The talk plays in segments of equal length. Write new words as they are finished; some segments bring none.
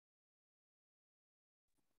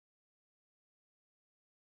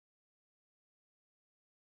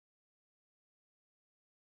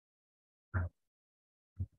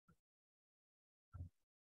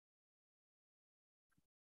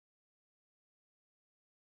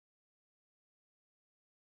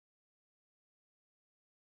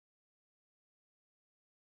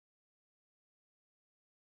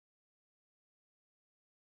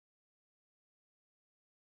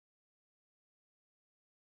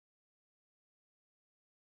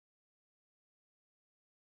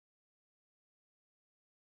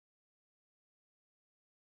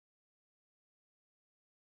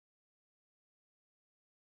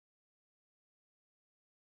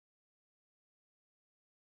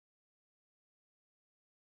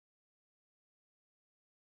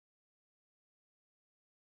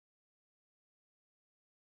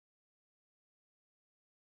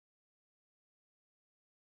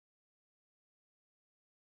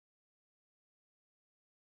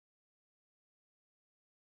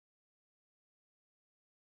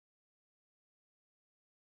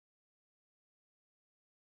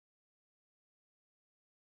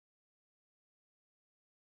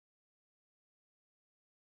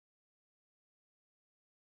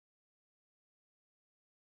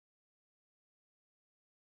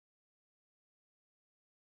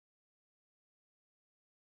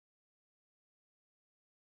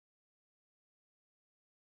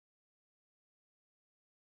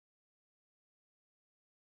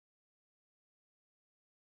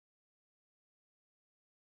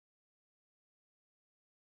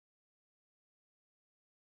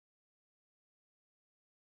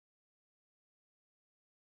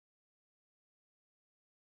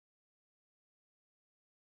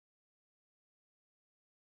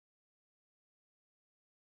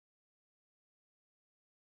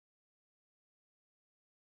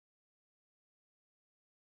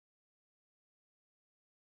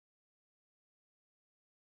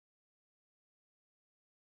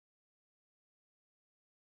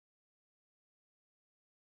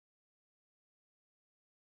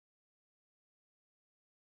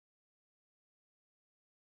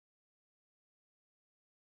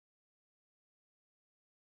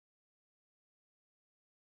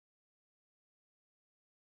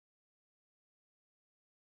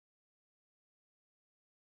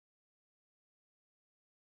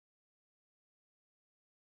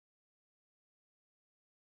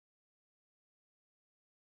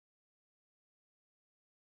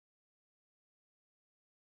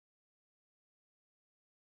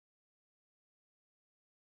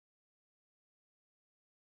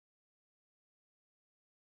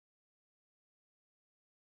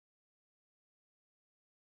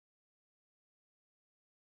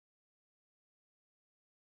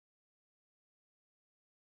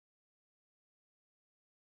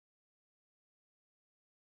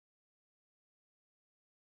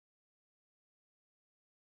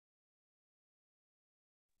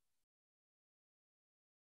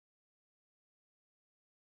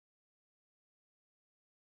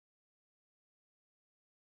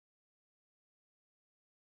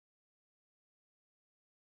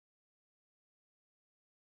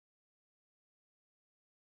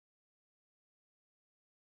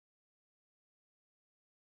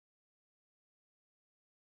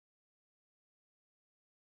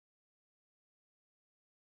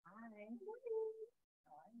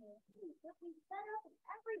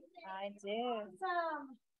I do.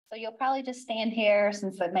 So you'll probably just stand here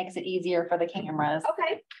since that makes it easier for the cameras.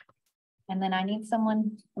 Okay. And then I need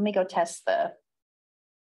someone, let me go test the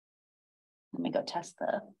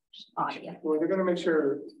audio. Well, they're gonna make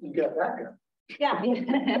sure you got backup. Yeah.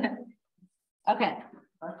 Okay.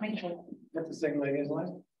 That's the same lady as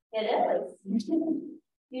last. It is.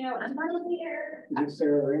 You know, I'm funny here. Is it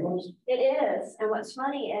Sarah Ramos? It is. And what's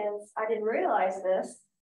funny is I didn't realize this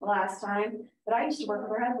last time, but I used to work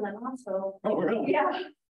with her husband at the hospital. Oh, really? Yeah. I was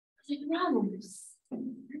like, Ramos, are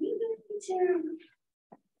you going to?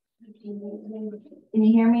 Can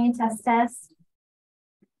you hear me? Test, test.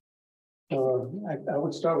 I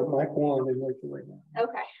would start with mic 1 and work your way down.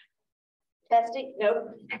 Okay. Testing,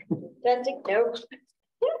 nope. Testing, nope.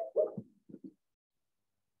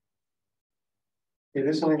 Yeah,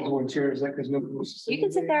 this lady's one chair, is that because nobody wants to sit? You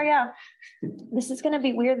can sit there, yeah. This is gonna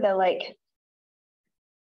be weird though, like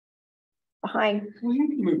behind. Well, you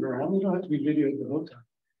can move around, you don't have to be videoed the whole time.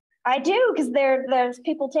 I do, because there's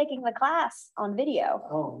people taking the class on video.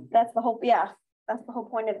 Oh. That's the whole, yeah, that's the whole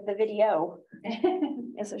point of the video.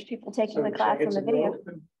 Is there's people taking the class on the video.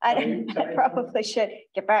 I probably should.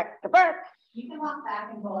 Get back, get back. You can walk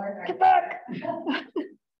back and forward. Get back.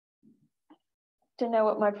 To know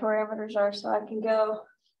what my parameters are so I can go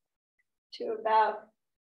to about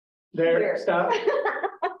There, here. stop.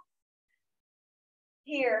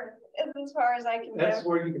 Here is as far as I can That's go.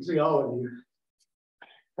 where you can see all of you.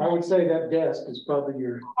 I would say that desk is probably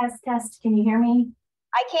your, Test, test. Can you hear me?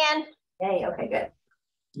 I can. Hey, okay, good.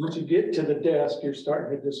 once you get to the desk, you're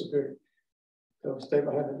starting to disappear. So stay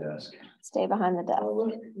behind the desk. Stay behind the desk. Oh,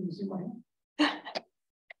 look, you can see my hand.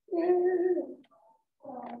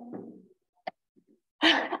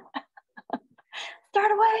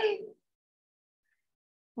 Start away.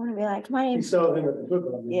 I want to be like, my You name's, saw him at the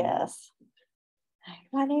football game. yes.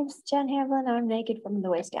 My name's Jen Hamblin. I'm naked from the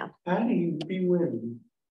waist down. How do you be winning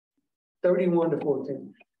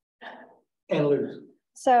 31-14 and lose?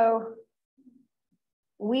 So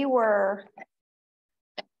we were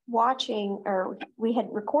watching, or we had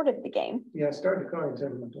recorded the game. Yeah, start the car and take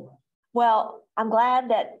him to. Well, I'm glad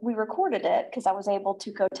that we recorded it because I was able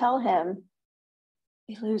to go tell him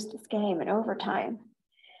we lose this game in overtime.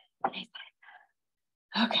 And he's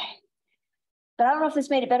like, okay. But I don't know if this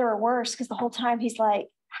made it better or worse because the whole time he's like,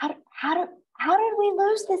 how did we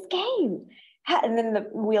lose this game? And then the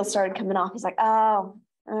wheels started coming off. He's like, oh,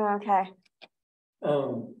 okay.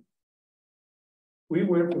 We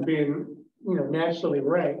went from being, nationally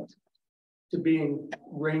ranked to being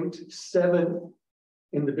ranked 7th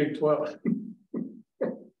in the Big 12,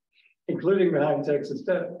 including behind Texas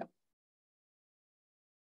Tech.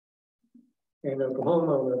 And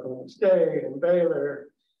Oklahoma State, and Baylor.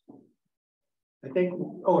 I think,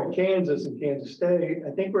 and Kansas and Kansas State.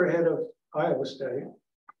 I think we're ahead of Iowa State.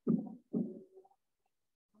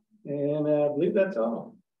 And I believe that's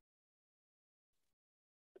all.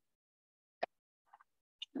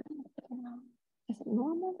 Is it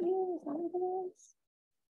normal view? Is that what it is?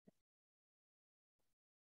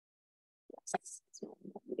 Yes, it's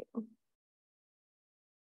normal view.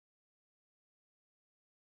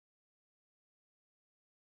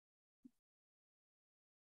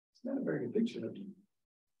 It's not a very good picture of you.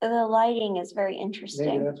 The lighting is very Maybe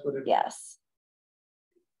interesting. that's what it is. Yes.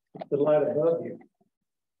 The light above you.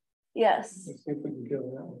 Yes. Let's see if we can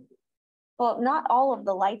kill that one. Well, not all of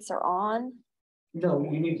the lights are on. No,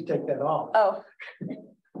 you need to take that off. Oh,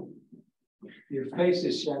 Your face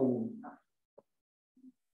is shining.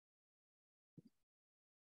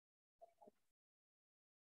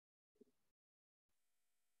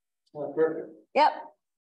 Not perfect. yep.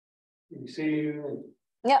 You see you.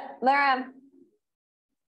 Yep. There I am.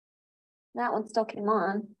 That one still came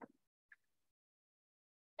on.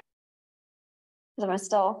 Because I'm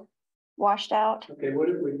still washed out. Okay, what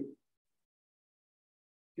if we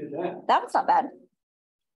did that? That one's not bad.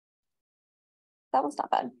 That one's not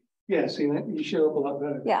bad. Yeah, see that you show up a lot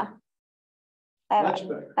better. Yeah. I Much have,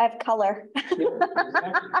 better. I have color. Yeah,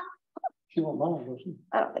 exactly. She won't mind, will she?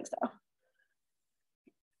 I don't think so.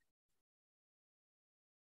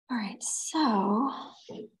 All right, so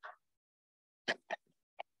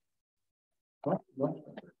Much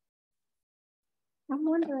better. I'm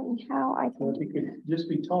wondering how I Well, can. if you could just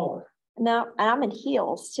be taller. No, and I'm in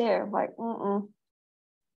heels too. Like,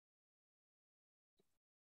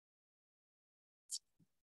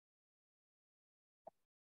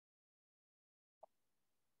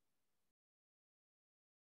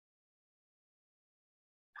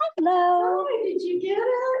 Hello. Hi, did you get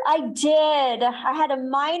it? I did. I had a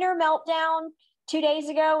minor meltdown 2 days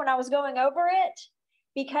ago when I was going over it.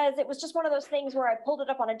 because it was just one of those things where I pulled it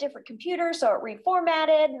up on a different computer, so it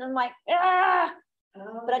reformatted, and I'm like, ah.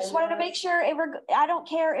 Oh, But I just wanted to make sure I don't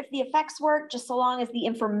care if the effects work, just so long as the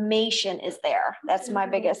information is there. That's my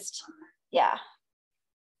biggest, yeah.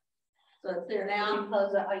 So it's there now. You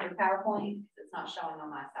close up on your PowerPoint. It's not showing on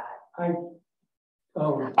my side.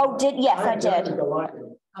 Yes, I did. Oh,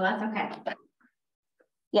 that's okay.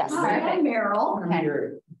 Yes. Hi, I'm Meryl. I'm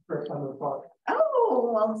here for fun of the park.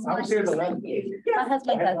 Oh, well, it's I was nice here to the last see you. My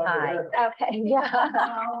husband says hi. Okay, yeah.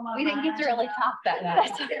 Oh, We didn't get to really talk that I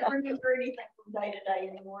night. can't remember anything from day to day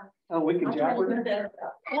anymore. Oh, we can chat with you? They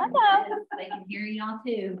can hear y'all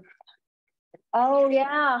too. Oh,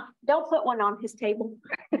 yeah. Don't put one on his table.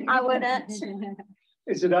 I wouldn't.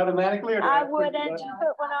 Is it automatically? Or do I have to push the wouldn't button?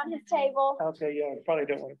 put one on his table. Okay, yeah, I probably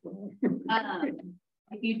don't want to. Put one.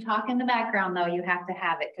 If you talk in the background though, you have to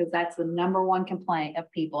have it because that's the number 1 complaint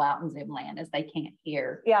of people out in Zoom land is they can't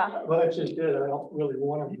hear. Yeah. Well, that's just it. I don't really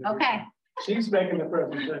want to. Okay. She's making the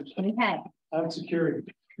presentation. Okay. I'm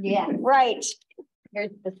security. Yeah. Right.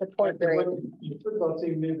 Here's the support group. The football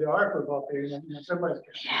team needs our football team, and somebody's.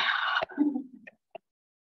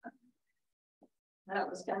 That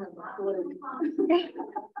was kind of a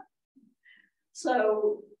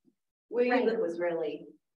So Frank was really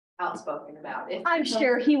outspoken about it. I'm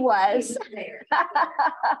sure he was.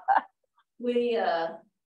 we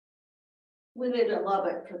lived in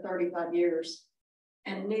Lubbock for 35 years,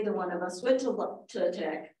 and neither one of us went to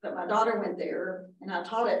Tech, but my daughter went there, and I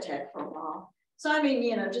taught at Tech for a while. So I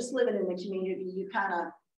mean, just living in the community, you kind of,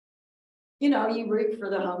 you root for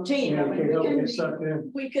the home team. Yeah, I mean,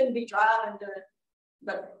 we we couldn't be driving to,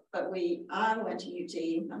 but I went to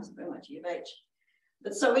UT, my husband went to U of H.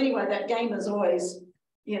 But so anyway, that game is always,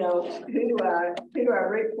 who do I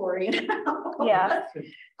root for? Yeah.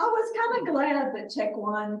 I was kind of glad that Tech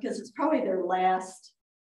won because it's probably their last.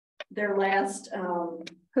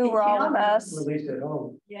 Who were all of us? Released at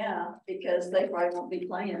home. Yeah, because they probably won't be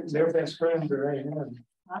playing. Their best friends are right now.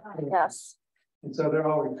 Yes. And so they're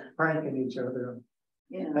always pranking each other.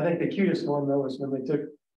 Yeah. I think the cutest one though is when they took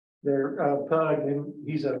their pug, and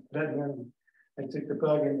he's a veterinarian. They took the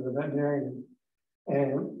pug into the veterinarian,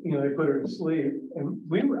 and they put her to sleep. And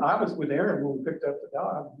I was with Aaron when we picked up the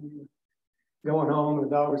dog. We were going home, the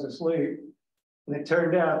dog was asleep, and it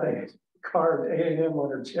turned out they carved A&M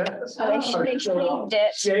on her chest. Oh, they shaved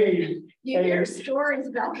it. Shaved. You hear stories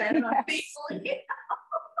about that on Facebook.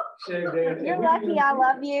 Shaved it. You're lucky I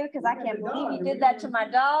love you because I can't believe you did that to my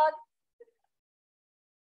dog.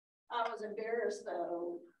 I was embarrassed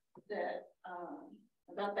though that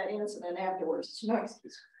about that incident afterwards.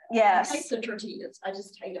 Yes. I hate the tortillas. I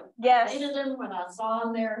just hate them. Yes. I hated them when I saw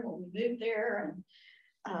them there when we moved there, and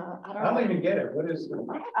I don't even get it. What is the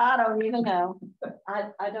I don't even know.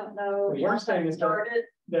 I don't know. The worst thing is started.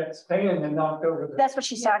 that pan and knocked over the. That's what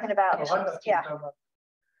she's talking about. Oh, I thought you were Yeah. talking about-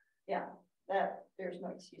 Yeah, that there's no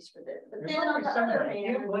excuse for that. But There's then on always the other somebody. You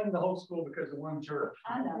can't hand, blame the whole school because of one church.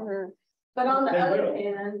 I know. Mhm. But on the They other will.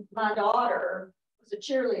 hand, my daughter was a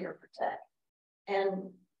cheerleader for Tech,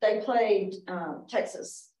 and they played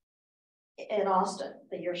Texas in Austin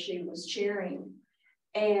the year she was cheering.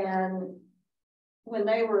 And when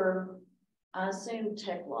they were, I assume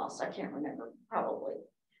Tech lost, I can't remember, probably.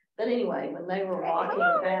 But anyway, when they were walking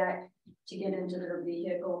back to get into their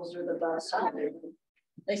vehicles or the bus, or whatever,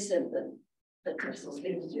 they said that the Texas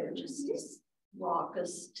students are just as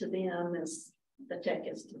raucous to them as the Tech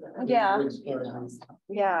is to them. Yeah.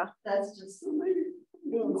 Yeah. That's just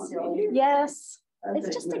being silly. Yes. It's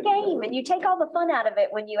just a game and you take all the fun out of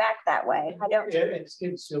it when you act that way. I don't. It's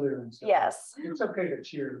getting sillier and sillier. Yes. It's okay to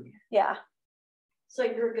cheer. Yeah. So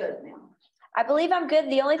you're good now. I believe I'm good.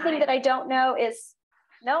 The only thing that I don't know is,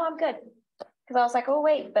 no, I'm good. Because I was like, oh,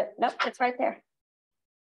 wait, but nope, it's right there.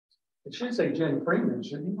 It should say Jen Freeman,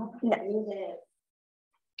 shouldn't it? No.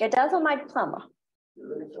 It does on my diploma. Do you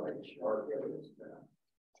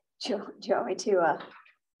want me to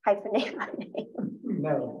hyphenate my name?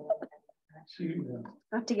 No. No.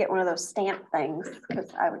 I have to get one of those stamp things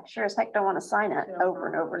because I would sure as heck don't want to sign it over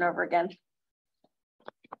and over and over again.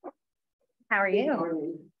 How are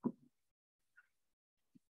you?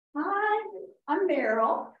 Hi, I'm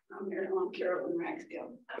Meryl. I'm Carolyn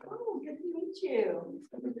Maxfield. Oh, good to meet you.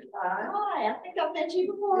 Hi, I think I've met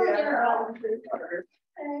you before, Meryl.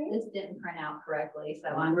 Hey. This didn't print out correctly, so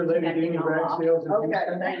I'm I'm related to checking any y'all off. Ragsdales.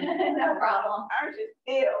 No problem. Ours is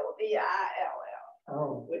D-I-L-L,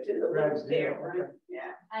 Oh, which is a little Ragsdale, different. okay. Yeah,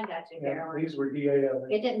 I got you, Yeah, Carolyn. these were DAL.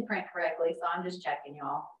 It didn't print correctly, so I'm just checking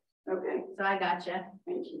y'all. okay, So I got you.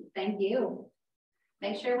 thank you. Thank you.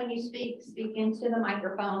 Make sure when you speak into the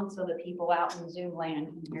microphone so that people out in Zoom land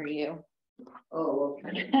can hear you. Oh,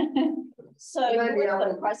 okay. So you Maybe I with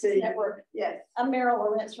the would Crisis see. Network. Yes. I'm Meryl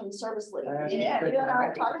Lawrence from the Service League. Yeah, You and I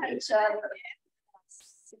are talking to each other.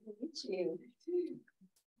 Nice to meet you.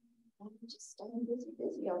 I'm just staying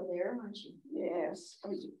busy over there, aren't you? Yes.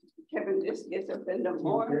 Kevin just gets up into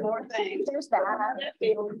more and more things. There's that.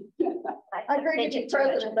 I agree to be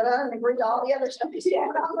president, but I don't agree to all the other stuff. Yeah,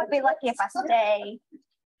 I'm gonna be lucky if I stay.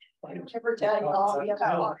 I never tell you all the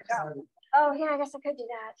other. Oh, yeah, I guess I could do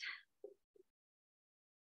that.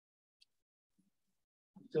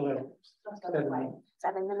 Still have 7 minutes.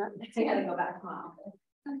 7 minutes. I gotta go back to my office.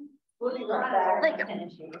 We'll be right back.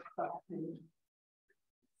 Thank you.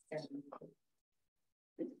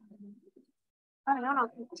 I don't know,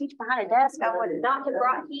 teach behind a desk, I would not have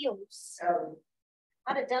brought heels.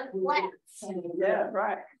 I'd have done flats. Yeah,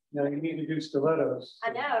 right. No, you need to do stilettos.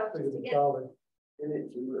 I know, So just to it's get solid. And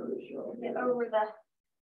it's really short. over the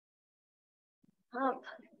hump.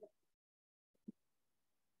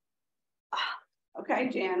 Okay,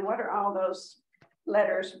 Jan, what are all those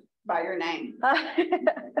letters by your name?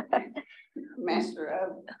 Master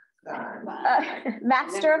of.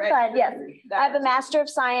 Master of Fun, yes. I have a Master of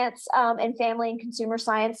Science in Family and Consumer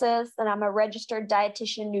Sciences, and I'm a registered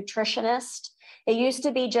dietitian nutritionist. It used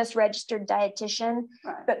to be just registered dietitian,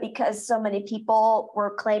 Right. but because so many people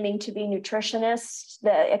were claiming to be nutritionists,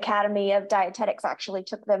 the Academy of Dietetics actually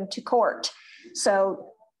took them to court.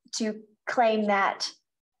 So to claim that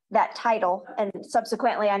title, and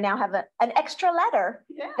subsequently I now have an extra letter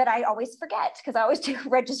that I always forget because I always do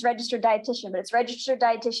registered dietitian, but it's registered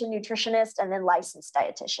dietitian, nutritionist, and then licensed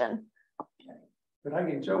dietitian. But I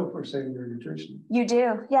get in trouble for saying you're a nutritionist. You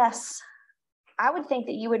do, yes. I would think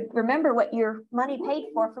that you would remember what your money paid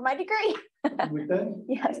for my degree. With that,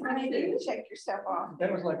 Yes, I mean, you check yourself off.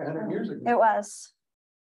 that was like 100 years ago. it was.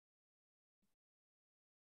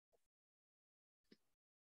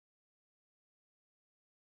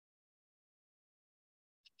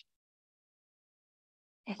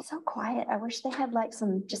 It's so quiet. I wish they had like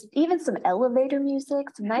even some elevator music,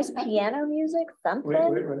 some nice piano music, something.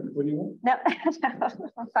 Wait, what do you want? No,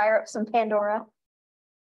 I'll fire up some Pandora.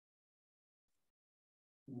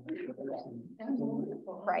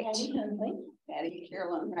 Right. Patty,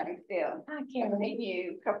 Carolyn, Patty, Phil. Hi, I've Karen. seen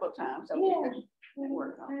you a couple of times. over Yeah. there.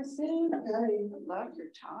 Work on. How soon? I love your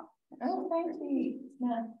top. Oh, thank you. It's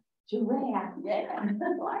my giraffe. Yeah,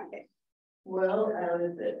 I like it. Well,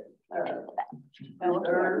 is it,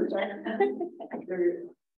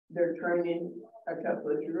 they're training a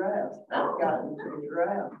couple of giraffes. I've gotten some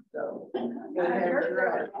giraffes, so. I heard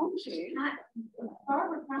that, won't you?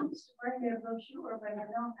 Barbara promised to bring me a brochure, but I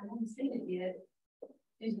haven't seen it yet.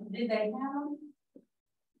 Did they have them?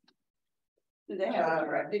 Did they have a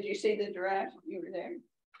giraffe? Did you see the giraffe? You were there.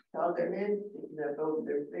 All their heads sticking up over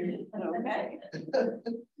their feet. Okay.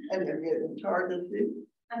 And they're getting charged too.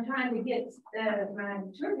 I'm trying to get my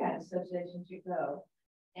tour guide association to go.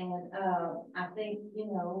 And I think, they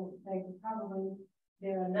could probably,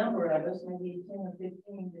 there are a number of us, maybe 10 or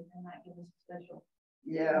 15, that they might give us a special.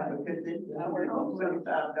 Yeah, because it's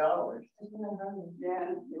 $125.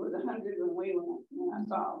 Yeah, it was 100 when we went, and I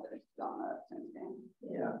saw that it's gone up since then.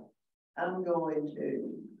 Yeah, I'm going to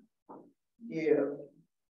give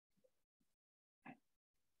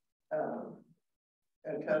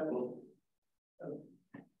a couple of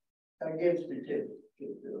a gift certificate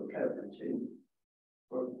to cover too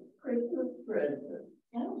for Christmas present.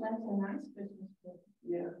 Oh, that's a nice Christmas gift.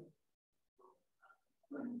 Yeah.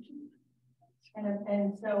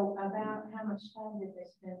 And so about how much time did they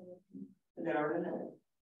spend with you? An hour and a half.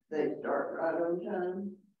 They start right on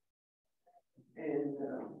time. And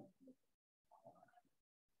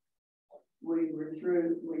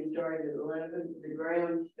we started at 11. The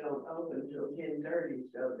grounds don't open until 10:30,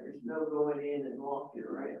 so there's no going in and walking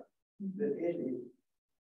around. But it is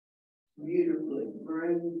beautifully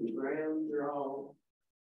groomed. The grounds are all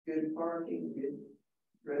good parking, good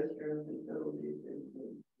restroom facilities.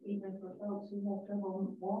 Even for folks who have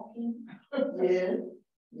trouble walking? Yes,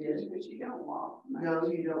 yes. But you don't walk. much. No,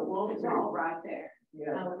 you don't walk. It's all right there.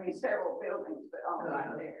 Yeah, I mean, several buildings, but all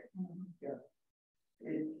right there.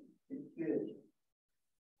 it's good.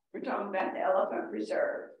 We're talking about the elephant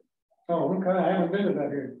reserve. Oh, okay, I haven't been about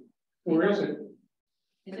here. Where is it?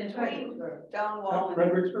 Is it Between Stonewall and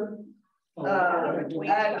Fredericksburg? Oh, okay.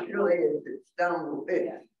 Actually, it's Stonewall,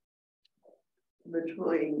 it's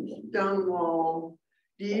between Stonewall.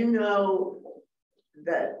 Do you know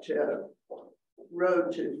that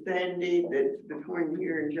road to Sandy that's between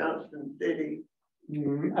here and Johnson City?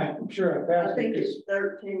 I'm sure I I passed think it it's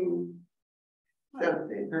 13 something.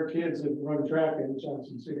 because her kids have run track in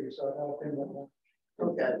Johnson City, so I know them that one.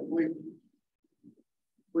 Okay, we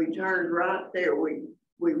we turned right there. We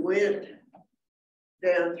went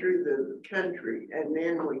down through the country, and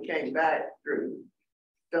then we came back through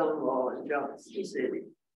Stonewall and Johnson City.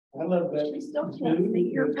 I love that. We still can't see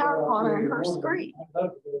your PowerPoint on her screen. I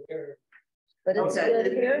love to go there. But it's Okay.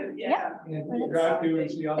 good here. Yeah, And drive through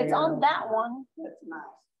and see all the It's on animals. that one. that's nice.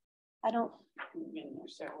 I don't, I've been there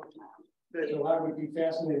several times. But, So I would be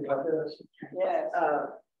fascinated by this. Yes.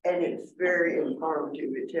 and it's very informative.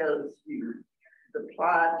 It tells you the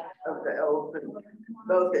plight of the elephant,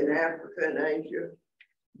 both in Africa and Asia.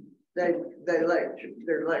 They lecture,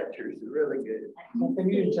 their lectures are really good. Something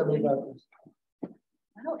you didn't tell me about this.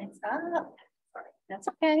 oh, it's up. That's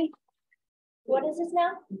okay. What is this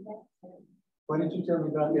now? Why didn't you tell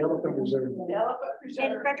me about the elephant reserve? The elephant In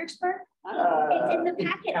preserve. Fredericksburg? Uh, It's in the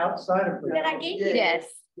packet Outside of that I the, gave you. Yes,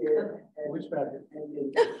 Yeah. which packet?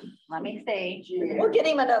 let me see. We'll get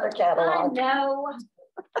him another I catalog. know.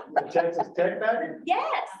 The Texas Tech packet?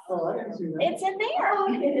 Yes, Oh, I didn't see that. it's in there.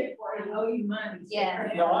 I owe you money. Yeah.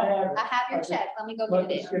 No, I haven't. I have your check. Let me go Let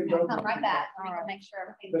get us it. get I'll going. come right back. Let me make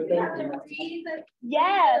sure But everything's. thank you.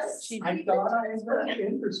 Yes. I thought I was very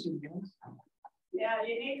interested. Yeah,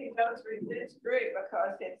 you need to go through this group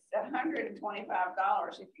because it's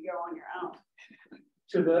 $125 if you go on your own.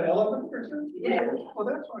 To the elephant reserve? Yeah. Well,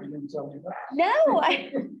 that's what you didn't tell me about. No, I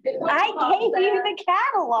gave you the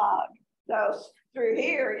catalog. So through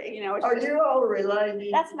here, you know, it's Are just, you all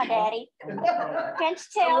related? That's my daddy. Can't you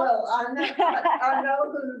tell? Well, I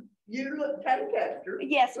know who you look take after.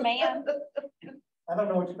 Yes, ma'am. I don't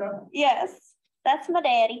know what you're talking about. Yes, that's my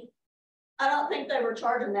daddy. I don't think they were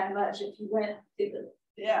charging that much if you went to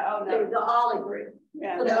yeah, oh, the no. Ollie group.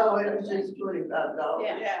 Yeah, No, it was just $25.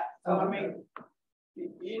 yeah. So I mean,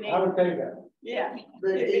 you I need, would pay that. yeah,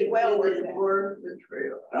 But It'd be it well was worth it. worth the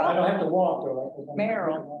trip. I don't have to walk though.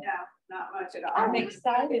 Meryl. no, not much at all. I'm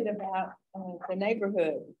excited about the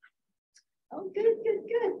neighborhood. Oh, good, good,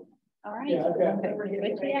 good. All right. Yeah, I've got that.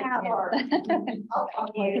 Good job.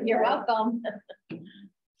 You're You're welcome.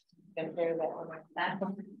 Compare that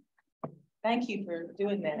one. Thank you for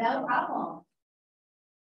doing that. No problem.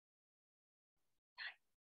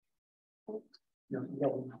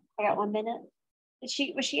 I got 1 minute. Was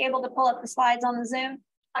she able to pull up the slides on the Zoom?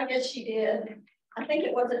 I guess she did. I think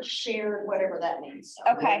it wasn't shared, whatever that means.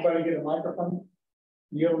 Okay. Everybody get a microphone?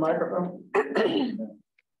 You have a microphone?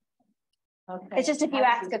 Okay. It's just if you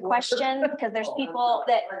ask a question, because there's people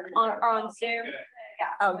that are on Zoom.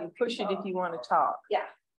 Oh, you push it if you want to talk.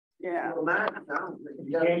 Yeah, Well, mine, I don't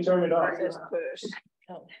You can't turn it off. just push.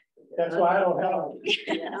 That's why I don't have it.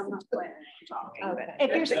 Yeah, I'm not planning on talking, but Okay. If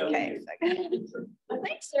you're- just in case. I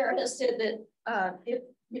think Sarah has said that, if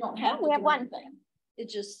you don't have to We have do one. anything, it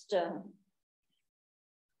just,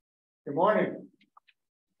 Good morning.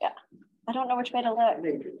 I don't know which way to look.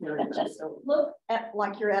 look at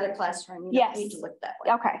like you're at a classroom. You don't need Yes. to look that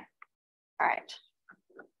way. Okay. All right.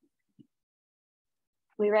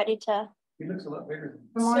 We ready to? He looks a lot bigger.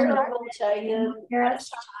 Sarah will tell you Hear when us? it's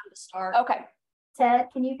time to start. Okay. Ted,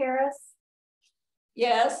 can you hear us?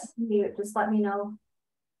 Yes. You just let me know.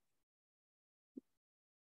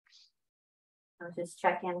 I'll just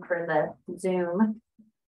check in for the Zoom.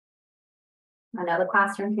 I know the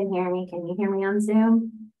classroom can hear me. Can you hear me on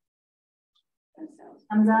Zoom?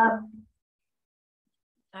 Thumbs up.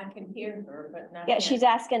 I can hear her, but not. Yeah, him. she's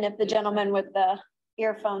asking if the gentleman with the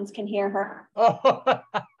earphones can hear her. Oh.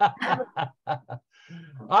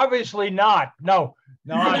 Obviously not. No,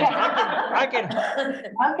 I can,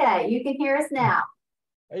 Okay, you can hear us now.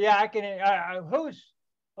 yeah, I can,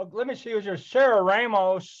 let me see, who's there? Sarah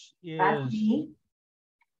Ramos That's is, me.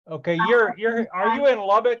 okay, are you in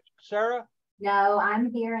Lubbock, Sarah? No,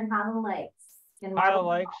 I'm here in Highland Lakes. Highland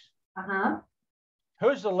Lakes? Uh-huh.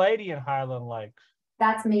 Who's the lady in Highland Lakes?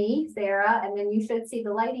 That's me, Sarah, and then you should see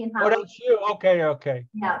the lady in Oh, Highland. that's you. Okay.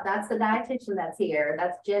 Yeah, that's the dietitian that's here.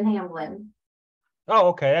 That's Jen Hamblin. Oh,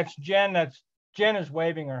 okay, that's Jen. Jen is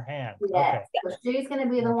waving her hand. Yes, Okay. so she's gonna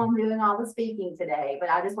be the one doing all the speaking today, but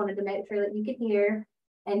I just wanted to make sure that you could hear.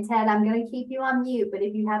 And Ted, I'm gonna keep you on mute, but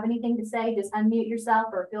if you have anything to say, just unmute yourself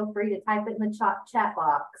or feel free to type it in the chat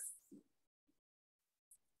box.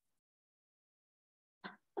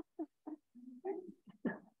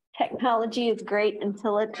 Technology is great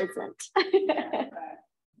until it isn't.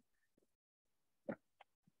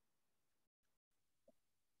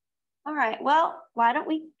 All right, well, why don't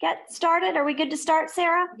we get started? Are we good to start,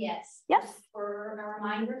 Sarah? Yes. Yes. For a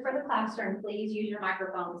reminder for the classroom, please use your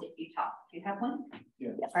microphones if you talk. Do you have one? Yeah.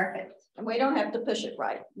 Perfect. And we don't have to push it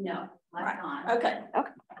right. No, Right. that's on. Okay.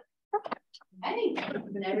 Hey,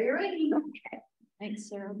 whenever you're ready. Thanks,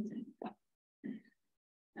 Sarah.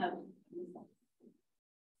 Oh.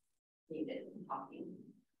 Needed talking.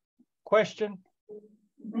 question.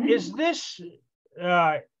 Is this,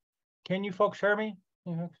 can you folks hear me?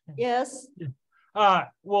 Yes.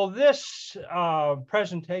 Will this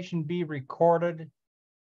presentation be recorded?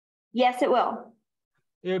 Yes, it will.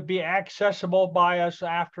 It would be accessible by us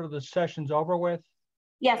after the session's over with?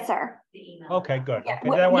 Yes, sir. Okay, good. Yeah,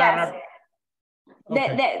 Okay, that way yes.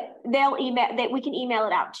 okay. They'll email that we can email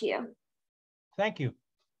it out to you. Thank you.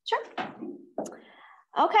 Sure.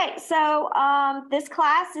 Okay, so this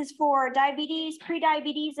class is for diabetes,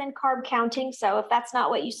 pre-diabetes, and carb counting. So if that's not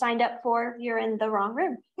what you signed up for, you're in the wrong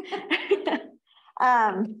room.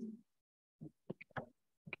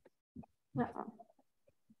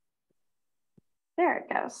 There it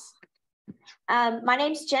goes. My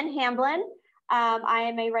name's Jen Hamblin. I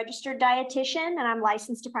am a registered dietitian and I'm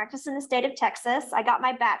licensed to practice in the state of Texas. I got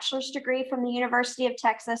my bachelor's degree from the University of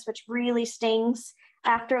Texas, which really stings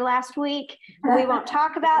after last week. We won't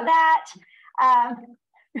talk about that.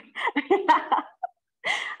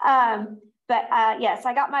 Yes,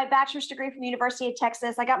 I got my bachelor's degree from the University of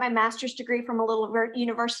Texas. I got my master's degree from a little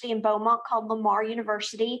university in Beaumont called Lamar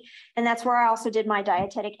University. And that's where I also did my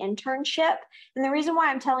dietetic internship. And the reason why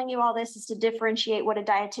I'm telling you all this is to differentiate what a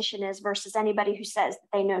dietitian is versus anybody who says that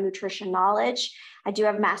they know nutrition knowledge. I do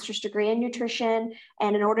have a master's degree in nutrition.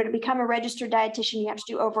 And in order to become a registered dietitian, you have to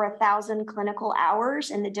do over 1,000 clinical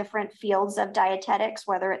hours in the different fields of dietetics,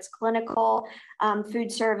 whether it's clinical,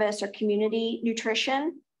 food service, or community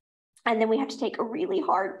nutrition. And then we have to take a really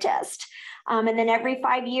hard test. And then every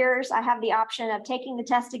 5 years, I have the option of taking the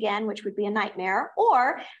test again, which would be a nightmare,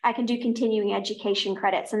 or I can do continuing education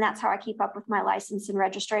credits. And that's how I keep up with my license and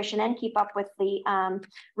registration and keep up with the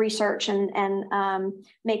research and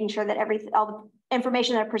making sure that all the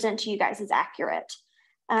information that I present to you guys is accurate.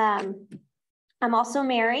 I'm also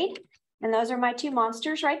married, and those are my two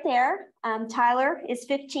monsters right there. Tyler is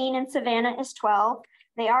 15 and Savannah is 12.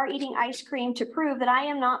 They are eating ice cream to prove that I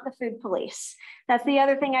am not the food police. That's the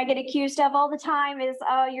other thing I get accused of all the time is,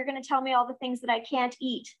 oh, you're going to tell me all the things that I can't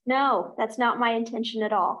eat. No, that's not my intention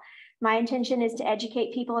at all. My intention is to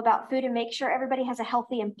educate people about food and make sure everybody has a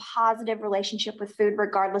healthy and positive relationship with food,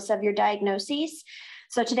 regardless of your diagnoses.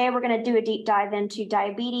 So today we're going to do a deep dive into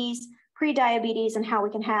diabetes, pre-diabetes, and how we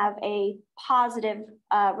can have a positive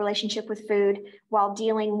relationship with food while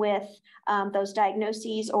dealing with those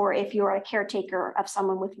diagnoses, or if you're a caretaker of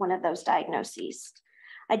someone with one of those diagnoses.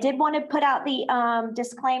 I did want to put out the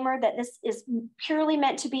disclaimer that this is purely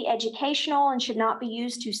meant to be educational and should not be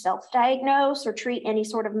used to self-diagnose or treat any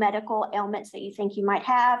sort of medical ailments that you think you might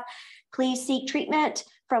have. Please seek treatment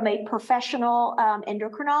from a professional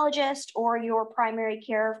endocrinologist or your primary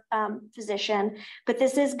care physician. But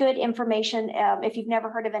this is good information. If you've never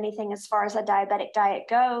heard of anything as far as a diabetic diet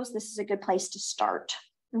goes, this is a good place to start,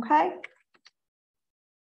 okay?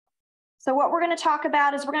 So what we're gonna talk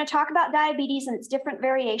about is we're gonna talk about diabetes and its different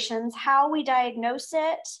variations, how we diagnose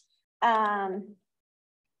it. Sorry,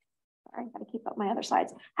 I've got to keep up my other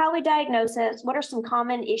slides. How we diagnose it, what are some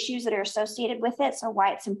common issues that are associated with it, so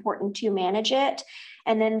why it's important to manage it.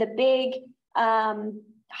 And then the big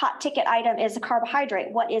hot ticket item is the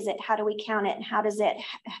carbohydrate. What is it? How do we count it? And how does it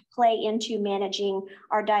play into managing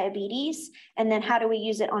our diabetes? And then how do we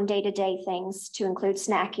use it on day-to-day things to include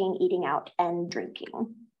snacking, eating out, and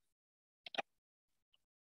drinking?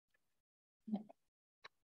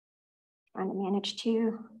 Trying to manage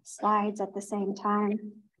 2 slides at the same time.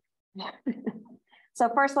 So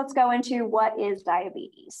first, let's go into what is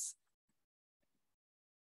diabetes.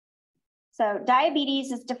 So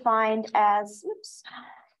diabetes is defined as, oops,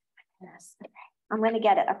 I'm going to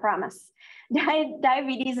get it, I promise.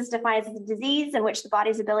 Diabetes is defined as a disease in which the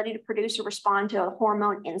body's ability to produce or respond to a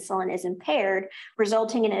hormone insulin is impaired,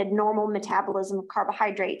 resulting in an abnormal metabolism of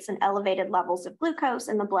carbohydrates and elevated levels of glucose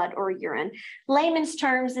in the blood or urine. Layman's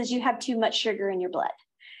terms is you have too much sugar in your blood.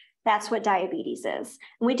 That's what diabetes is.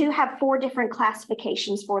 And we do have 4 different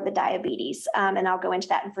classifications for the diabetes, and I'll go into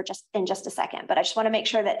that in just a second. But I just want to make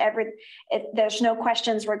sure that there's no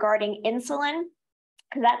questions regarding insulin,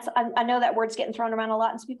 because I know that word's getting thrown around a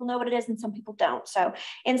lot, and some people know what it is and some people don't. So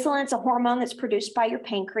insulin is a hormone that's produced by your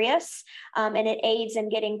pancreas, and it aids in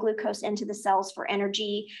getting glucose into the cells for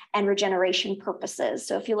energy and regeneration purposes.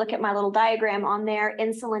 So if you look at my little diagram on there,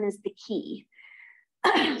 insulin is the key.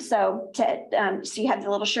 So you have the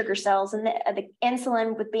little sugar cells, and the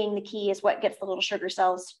insulin with being the key is what gets the little sugar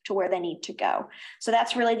cells to where they need to go. So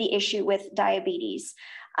that's really the issue with diabetes,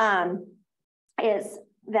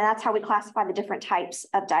 that's how we classify the different types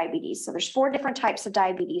of diabetes. So there's 4 different types of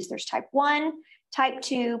diabetes. There's type 1, type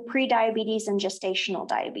 2, pre-diabetes, and gestational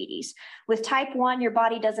diabetes. With type 1, your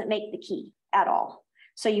body doesn't make the key at all.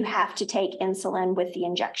 So you have to take insulin with the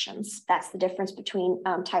injections. That's the difference between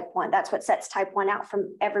type 1. That's what sets type 1 out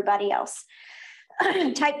from everybody else.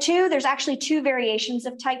 Type 2, there's actually 2 variations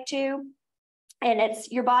of type 2. And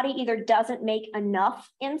it's your body either doesn't make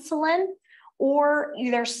enough insulin, or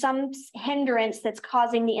there's some hindrance that's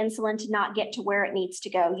causing the insulin to not get to where it needs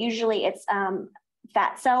to go. Usually it's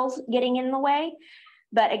fat cells getting in the way.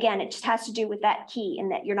 But again, it just has to do with that key,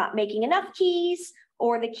 and that you're not making enough keys,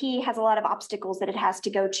 or the key has a lot of obstacles that it has to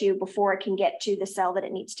go to before it can get to the cell that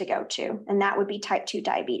it needs to go to. And that would be type 2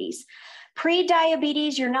 diabetes.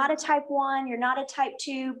 Pre-diabetes, you're not a type 1, you're not a type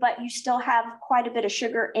 2, but you still have quite a bit of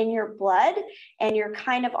sugar in your blood, and you're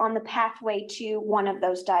kind of on the pathway to one of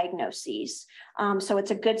those diagnoses. So it's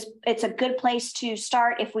a good place to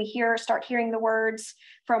start if we start hearing the words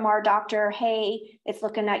from our doctor, hey, it's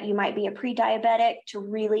looking like you might be a pre-diabetic, to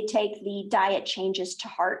really take the diet changes to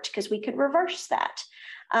heart, because we could reverse that.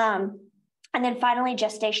 And then finally,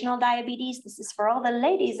 gestational diabetes. This is for all the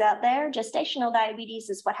ladies out there. Gestational diabetes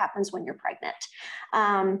is what happens when you're pregnant.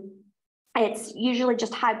 It's usually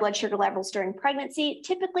just high blood sugar levels during pregnancy. It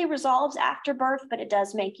typically resolves after birth, but it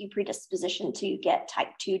does make you predisposition to get type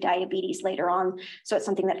 2 diabetes later on. So it's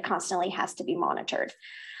something that constantly has to be monitored.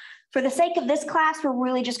 For the sake of this class, we're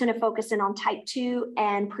really just going to focus in on type 2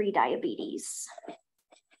 and pre-diabetes.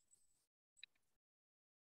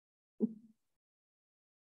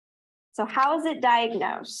 So how is it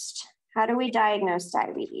diagnosed? How do we diagnose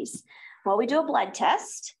diabetes? Well, we do a blood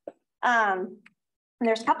test.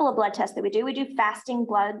 There's a couple of blood tests that we do. We do fasting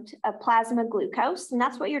blood plasma glucose, and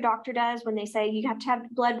that's what your doctor does when they say you have to have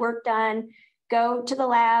blood work done. Go to the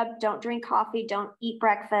lab, don't drink coffee, don't eat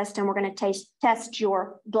breakfast, and we're going to test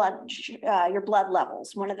your blood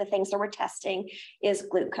levels. One of the things that we're testing is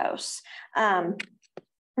glucose.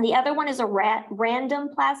 The other one is a random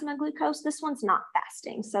plasma glucose. This one's not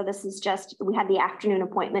fasting. So this is just, we had the afternoon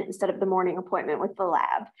appointment instead of the morning appointment with the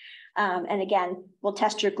lab. And again, we'll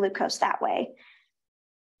test your glucose that way.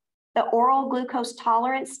 The oral glucose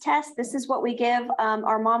tolerance test, this is what we give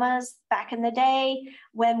our mamas back in the day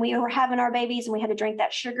when we were having our babies and we had to drink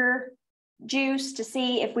that sugar juice to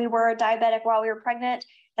see if we were diabetic while we were pregnant.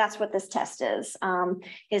 That's what this test is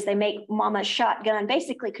they make mama's shotgun,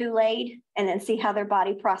 basically Kool-Aid, and then see how their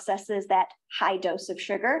body processes that high dose of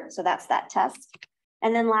sugar. So that's that test.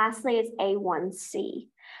 And then lastly is A1C.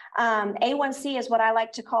 A1C is what I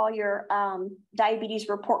like to call your diabetes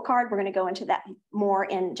report card. We're going to go into that more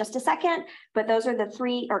in just a second, but those are the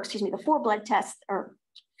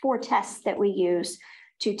four tests that we use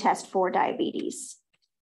to test for diabetes.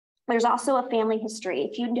 There's also a family history.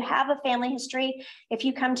 If you have a family history, if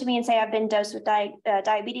you come to me and say, I've been dosed with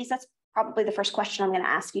diabetes, that's probably the first question I'm going to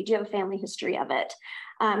ask you. Do you have a family history of it?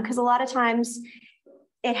 Because a lot of times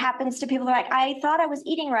it happens to people that are like, I thought I was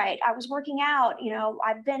eating right. I was working out. You know,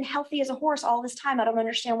 I've been healthy as a horse all this time. I don't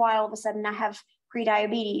understand why all of a sudden I have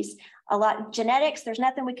pre-diabetes. A lot of genetics, there's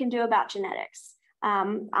nothing we can do about genetics.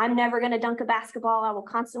 I'm never going to dunk a basketball. I will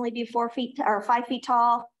constantly be 4 feet or 5 feet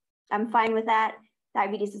tall. I'm fine with that.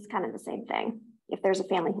 Diabetes is kind of the same thing if there's a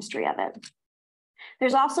family history of it.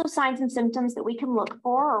 There's also signs and symptoms that we can look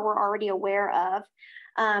for or we're already aware of.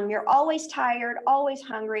 You're always tired, always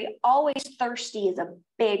hungry, always thirsty is a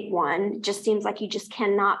big one. It just seems like you just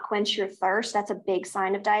cannot quench your thirst. That's a big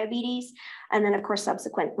sign of diabetes. And then of course,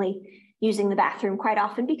 subsequently using the bathroom quite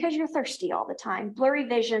often because you're thirsty all the time. Blurry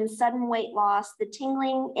vision, sudden weight loss, the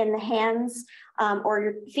tingling in the hands or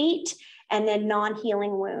your feet, and then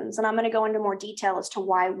non-healing wounds. And I'm going to go into more detail as to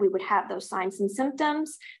why we would have those signs and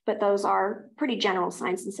symptoms, but those are pretty general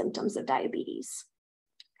signs and symptoms of diabetes.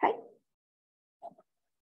 Okay.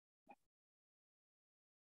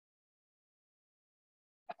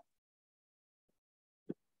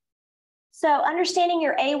 So understanding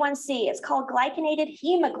your A1C, it's called glycinated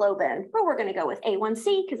hemoglobin. Well, we're going to go with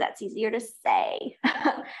A1C because that's easier to say.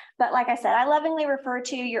 But like I said, I lovingly refer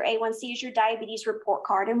to your A1C as your diabetes report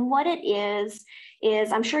card. And what it is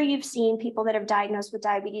I'm sure you've seen people that have diagnosed with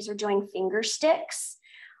diabetes are doing finger sticks.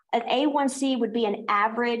 An A1C would be an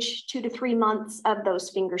average 2 to 3 months of those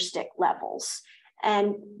finger stick levels.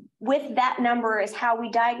 And with that number is how we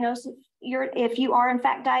diagnose if you are in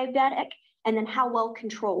fact diabetic, and then how well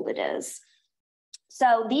controlled it is.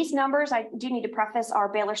 So these numbers, I do need to preface, are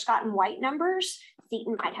Baylor, Scott, and White numbers.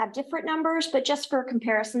 Seton might have different numbers, but just for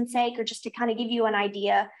comparison's sake, or just to kind of give you an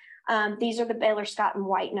idea, these are the Baylor, Scott, and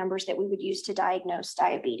White numbers that we would use to diagnose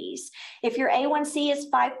diabetes. If your A1C is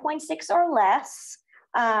 5.6 or less,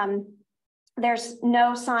 there's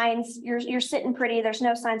no signs, you're sitting pretty, there's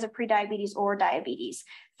no signs of prediabetes or diabetes.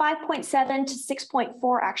 5.7 to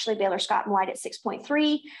 6.4, actually Baylor, Scott, and White at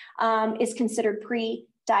 6.3 is considered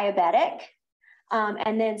pre-diabetic.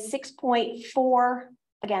 And then 6.4,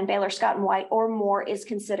 again, Baylor, Scott, and White or more is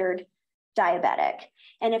considered diabetic.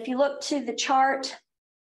 And if you look to the chart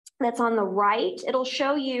that's on the right, it'll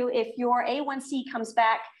show you if your A1C comes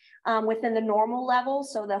back within the normal level,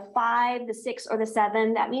 so the 5, the 6, or the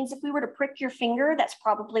 7, that means if we were to prick your finger, that's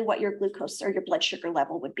probably what your glucose or your blood sugar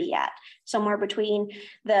level would be at, somewhere between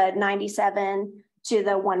the 97 to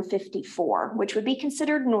the 154, which would be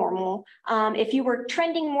considered normal. If you were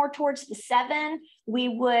trending more towards the 7, we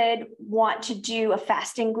would want to do a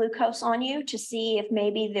fasting glucose on you to see if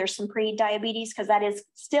maybe there's some pre-diabetes, because that is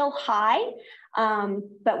still high.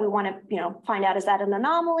 But we want to, find out, is that an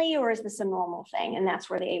anomaly or is this a normal thing? And that's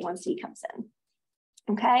where the A1C comes in.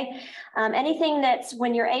 Okay. Anything that's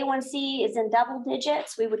when your A1C is in double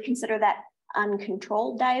digits, we would consider that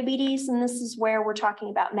uncontrolled diabetes. And this is where we're talking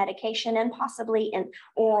about medication and possibly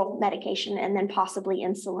oral medication, and then possibly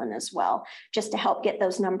insulin as well, just to help get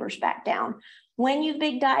those numbers back down. When you've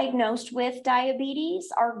been diagnosed with diabetes,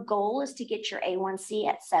 our goal is to get your A1C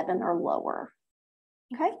at 7 or lower.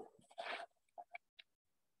 Okay.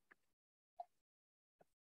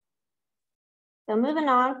 So moving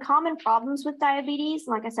on, common problems with diabetes.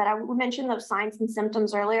 Like I said, I mentioned those signs and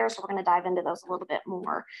symptoms earlier, so we're going to dive into those a little bit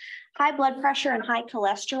more. High blood pressure and high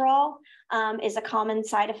cholesterol is a common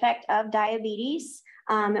side effect of diabetes,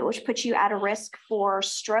 which puts you at a risk for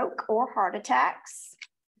stroke or heart attacks.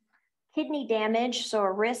 Kidney damage, so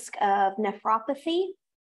a risk of nephropathy.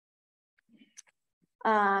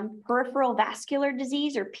 Peripheral vascular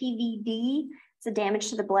disease, or PVD. It's a damage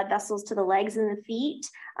to the blood vessels to the legs and the feet.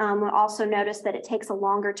 We'll also notice that it takes a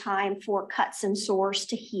longer time for cuts and sores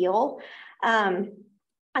to heal. And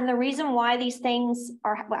the reason why these things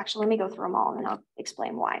are, well, actually, let me go through them all and then I'll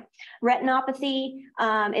explain why. Retinopathy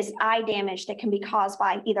is eye damage that can be caused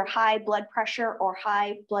by either high blood pressure or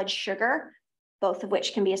high blood sugar, both of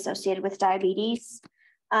which can be associated with diabetes.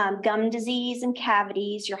 Gum disease and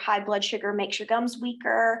cavities. Your high blood sugar makes your gums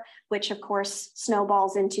weaker, which of course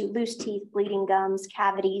snowballs into loose teeth, bleeding gums,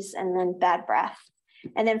 cavities, and then bad breath.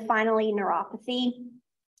 And then finally, neuropathy,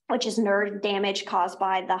 which is nerve damage caused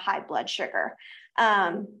by the high blood sugar.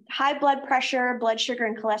 High blood pressure, blood sugar,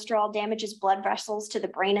 and cholesterol damages blood vessels to the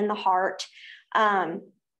brain and the heart.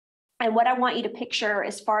 And what I want you to picture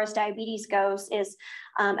as far as diabetes goes is,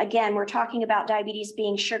 again, we're talking about diabetes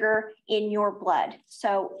being sugar in your blood.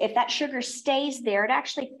 So if that sugar stays there, it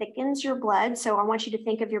actually thickens your blood. So I want you to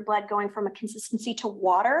think of your blood going from a consistency to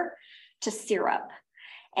water to syrup.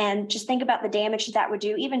 And just think about the damage that would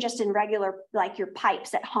do, even just in regular, like your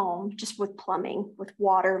pipes at home, just with plumbing, with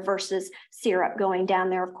water versus syrup going down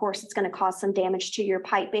there. Of course, it's going to cause some damage to your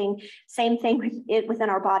piping. Same thing within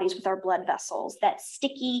our bodies with our blood vessels. That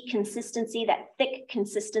sticky consistency, that thick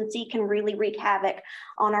consistency can really wreak havoc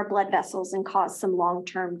on our blood vessels and cause some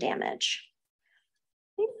long-term damage.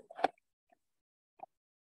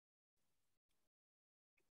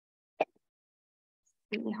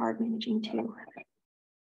 Really hard managing too.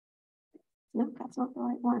 Nope, that's not the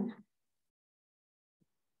right one.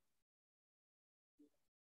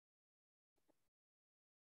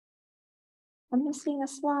 I'm missing a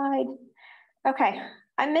slide. Okay,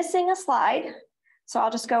 I'm missing a slide. So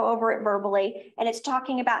I'll just go over it verbally, and it's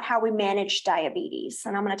talking about how we manage diabetes.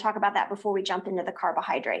 And I'm going to talk about that before we jump into the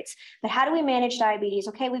carbohydrates. But how do we manage diabetes?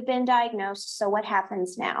 Okay, we've been diagnosed, so what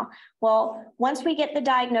happens now? Well, once we get the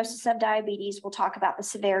diagnosis of diabetes, we'll talk about the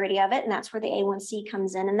severity of it, and that's where the A1C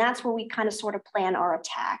comes in. And that's where we kind of sort of plan our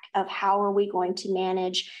attack of how are we going to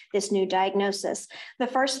manage this new diagnosis. The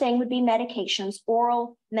first thing would be medications.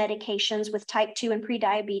 Oral medications with type 2 and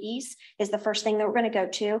prediabetes is the first thing that we're going to go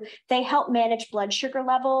to. They help manage blood sugar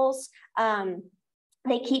levels.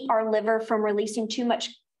 They keep our liver from releasing too much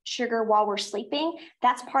sugar while we're sleeping.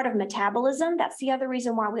 That's part of metabolism. That's the other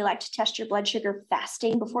reason why we like to test your blood sugar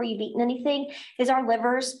fasting before you've eaten anything, is our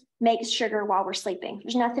livers make sugar while we're sleeping.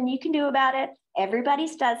 There's nothing you can do about it.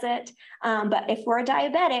 Everybody's does it. But if we're a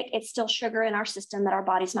diabetic, it's still sugar in our system that our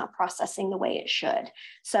body's not processing the way it should.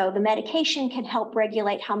 So the medication can help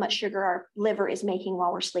regulate how much sugar our liver is making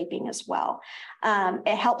while we're sleeping as well.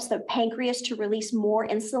 It helps the pancreas to release more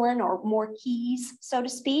insulin, or more keys, so to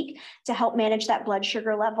speak, to help manage that blood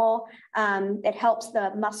sugar level. It helps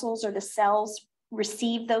the muscles or the cells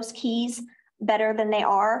receive those keys better than they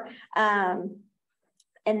are.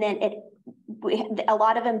 And then a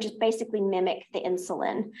lot of them just basically mimic the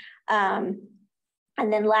insulin. And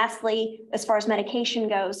then lastly, as far as medication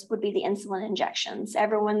goes, would be the insulin injections.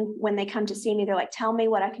 Everyone, when they come to see me, they're like, tell me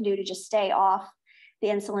what I can do to just stay off the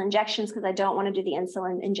insulin injections, because I don't want to do the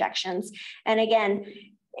insulin injections. And again,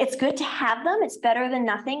 It's good to have them. It's better than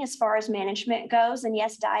nothing as far as management goes. And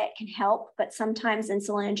yes, diet can help, but sometimes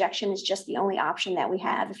insulin injection is just the only option that we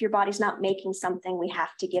have. If your body's not making something, we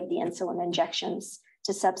have to give the insulin injections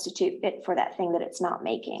to substitute it for that thing that it's not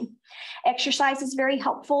making. Exercise is very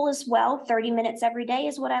helpful as well. 30 minutes every day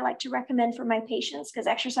is what I like to recommend for my patients, because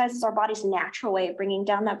exercise is our body's natural way of bringing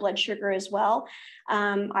down that blood sugar as well.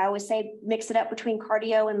 I always say mix it up between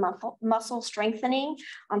cardio and muscle strengthening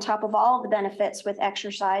on top of all of the benefits with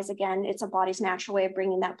exercise. Again, it's a body's natural way of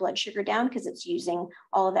bringing that blood sugar down because it's using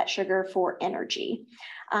all of that sugar for energy.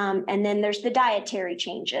 And then there's the dietary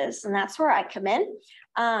changes, and that's where I come in.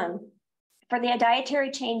 For the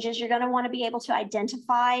dietary changes, you're going to want to be able to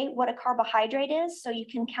identify what a carbohydrate is so you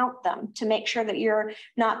can count them to make sure that you're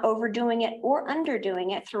not overdoing it or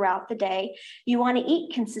underdoing it throughout the day. You want to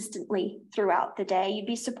eat consistently throughout the day. You'd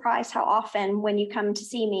be surprised how often when you come to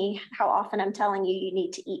see me, how often I'm telling you you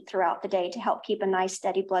need to eat throughout the day to help keep a nice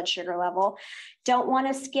steady blood sugar level. Don't want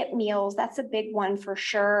to skip meals. That's a big one for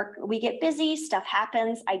sure. We get busy, stuff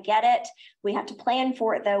happens. I get it. We have to plan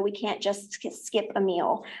for it though. We can't just skip a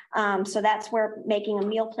meal. So that's where making a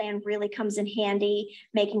meal plan really comes in handy,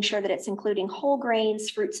 making sure that it's including whole grains,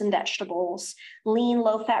 fruits and vegetables, lean,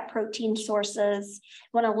 low-fat protein sources.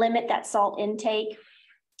 Want to limit that salt intake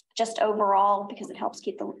just overall because it helps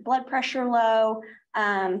keep the blood pressure low.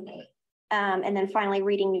 And then finally,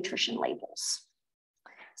 reading nutrition labels.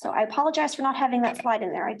 So I apologize for not having that slide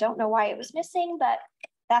in there. I don't know why it was missing, but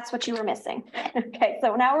that's what you were missing. Okay,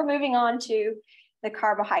 so now we're moving on to the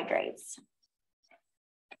carbohydrates.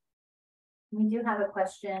 We do have a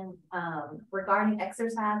question regarding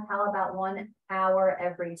exercise. How about 1 hour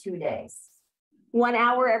every 2 days? 1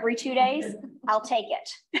 hour every 2 days? I'll take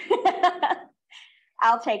it.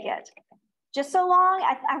 I'll take it. Just so long,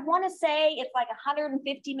 I want to say it's like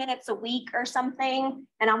 150 minutes a week or something.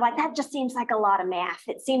 And I'm like, that just seems like a lot of math.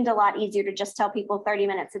 It seemed a lot easier to just tell people 30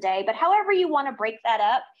 minutes a day. But however you want to break that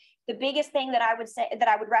up, the biggest thing that I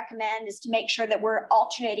would recommend is to make sure that we're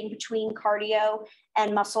alternating between cardio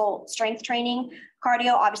and muscle strength training.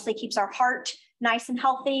 Cardio obviously keeps our heart nice and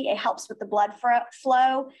healthy. It helps with the blood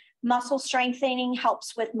flow. Muscle strengthening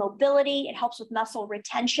helps with mobility. It helps with muscle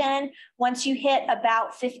retention. Once you hit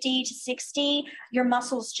about 50 to 60, your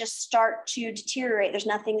muscles just start to deteriorate. There's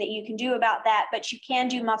nothing that you can do about that, but you can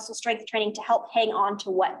do muscle strength training to help hang on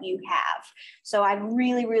to what you have. So I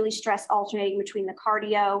really, really stress alternating between the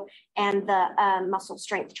cardio and the muscle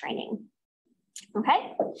strength training.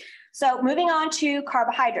 Okay, so moving on to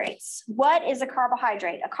carbohydrates. What is a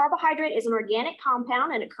carbohydrate? A carbohydrate is an organic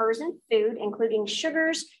compound and occurs in food, including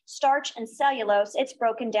sugars, starch, and cellulose. It's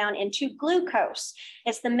broken down into glucose.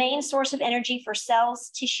 It's the main source of energy for cells,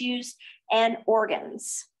 tissues, and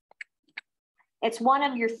organs. It's one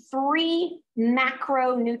of your 3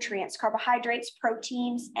 macronutrients. Carbohydrates,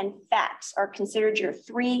 proteins, and fats are considered your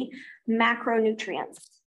 3 macronutrients.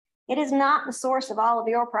 It is not the source of all of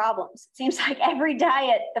your problems. It seems like every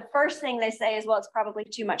diet, the first thing they say is, well, it's probably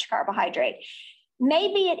too much carbohydrate.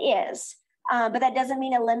 Maybe it is, but that doesn't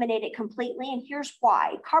mean eliminate it completely. And here's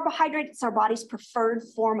why. Carbohydrates is our body's preferred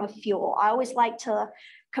form of fuel. I always like to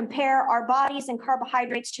compare our bodies and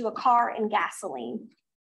carbohydrates to a car and gasoline.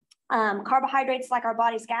 Carbohydrates, like our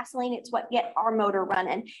body's gasoline, it's what get our motor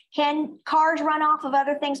running. Can cars run off of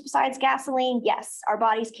other things besides gasoline? Yes, our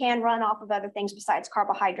bodies can run off of other things besides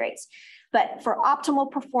carbohydrates. But for optimal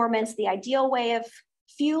performance, the ideal way of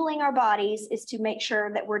fueling our bodies is to make sure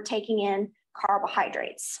that we're taking in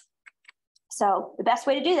carbohydrates. So the best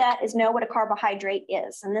way to do that is know what a carbohydrate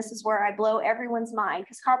is. And this is where I blow everyone's mind,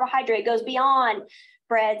 because carbohydrate goes beyond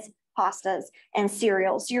breads, pastas, and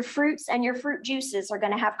cereals. Your fruits and your fruit juices are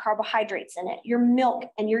going to have carbohydrates in it. Your milk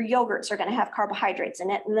and your yogurts are going to have carbohydrates in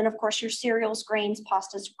it. And then, of course, your cereals, grains,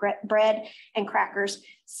 pastas, bread, and crackers.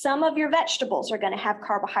 Some of your vegetables are going to have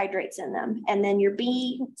carbohydrates in them. And then your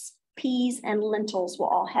beans, peas, and lentils will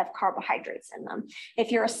all have carbohydrates in them. If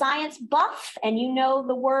you're a science buff and you know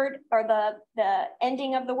the word or the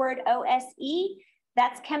ending of the word OSE,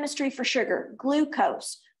 that's chemistry for sugar.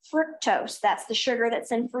 Glucose, fructose, that's the sugar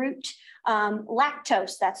that's in fruit.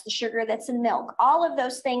 Lactose, that's the sugar that's in milk. All of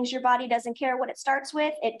those things, your body doesn't care what it starts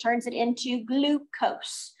with. It turns it into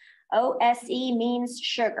glucose. OSE means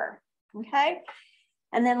sugar, okay?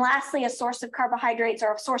 And then lastly, a source of carbohydrates,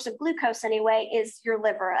 or a source of glucose anyway, is your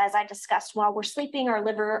liver. As I discussed, while we're sleeping, our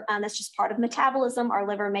liver, that's just part of metabolism. Our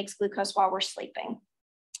liver makes glucose while we're sleeping.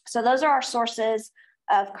 So those are our sources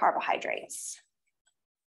of carbohydrates.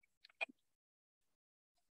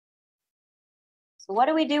 So what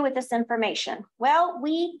do we do with this information? Well,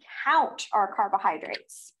 we count our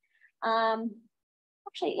carbohydrates.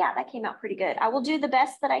 actually, yeah, that came out pretty good. I will do the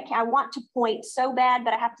best that I can. I want to point so bad,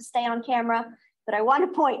 but I have to stay on camera. But I want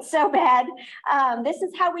to point so bad. This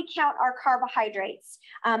is how we count our carbohydrates.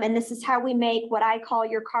 And this is how we make what I call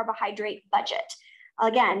your carbohydrate budget.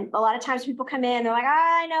 Again, a lot of times people come in, they're like,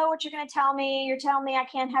 I know what you're going to tell me. You're telling me I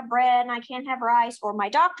can't have bread and I can't have rice, or my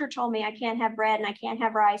doctor told me I can't have bread and I can't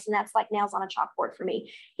have rice. And that's like nails on a chalkboard for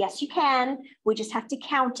me. Yes, you can. We just have to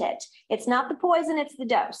count it. It's not the poison, it's the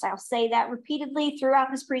dose. I'll say that repeatedly throughout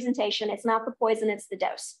this presentation. It's not the poison, it's the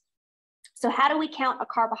dose. So how do we count a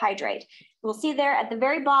carbohydrate? We'll see there at the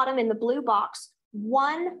very bottom in the blue box,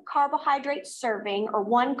 one carbohydrate serving, or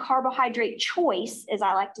one carbohydrate choice, as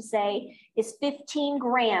I like to say, is 15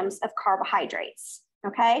 grams of carbohydrates,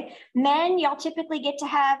 okay? Men, y'all typically get to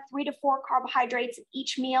have 3 to 4 carbohydrates in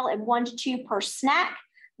each meal and 1 to 2 per snack.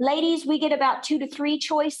 Ladies, we get about 2 to 3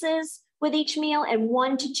 choices with each meal and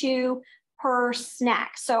 1 to 2 per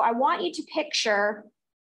snack. So I want you to picture,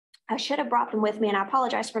 I should have brought them with me, and I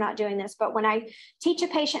apologize for not doing this, but when I teach a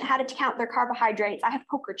patient how to count their carbohydrates, I have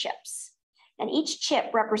poker chips. And each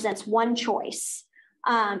chip represents one choice.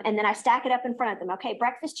 And then I stack it up in front of them. Okay,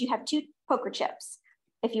 breakfast, you have 2 poker chips.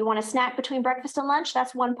 If you want a snack between breakfast and lunch,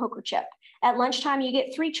 that's 1 poker chip. At lunchtime, you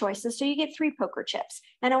get 3 choices, so you get 3 poker chips.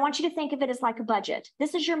 And I want you to think of it as like a budget.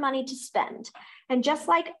 This is your money to spend. And just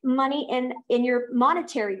like money in your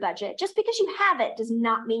monetary budget, just because you have it does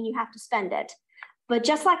not mean you have to spend it. But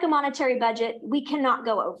just like a monetary budget, we cannot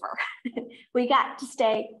go over. We got to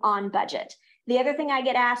stay on budget. The other thing I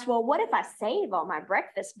get asked, well, what if I save all my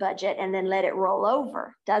breakfast budget and then let it roll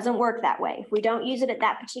over? Doesn't work that way. If we don't use it at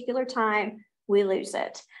that particular time, we lose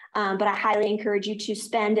it. But I highly encourage you to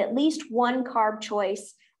spend at least 1 carb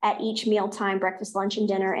choice at each mealtime, breakfast, lunch, and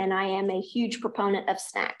dinner. And I am a huge proponent of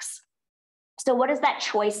snacks. So what does that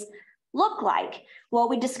choice look like? Well,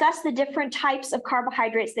 we discussed the different types of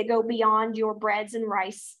carbohydrates that go beyond your breads and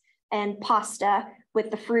rice and pasta, with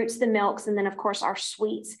the fruits, the milks, and then of course our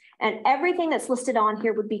sweets. And everything that's listed on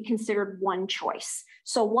here would be considered 1 choice.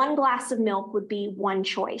 So 1 glass of milk would be 1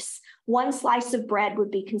 choice. 1 slice of bread would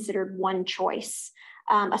be considered 1 choice.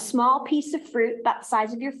 A small piece of fruit, about the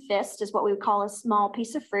size of your fist, is what we would call a small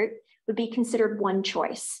piece of fruit, would be considered 1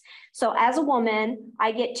 choice. So as a woman,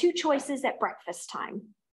 I get 2 choices at breakfast time.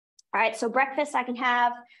 All right, so breakfast I can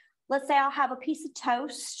have, let's say I'll have a piece of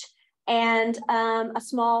toast and a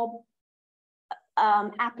small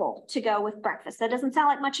apple to go with breakfast. That doesn't sound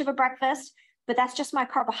like much of a breakfast, but that's just my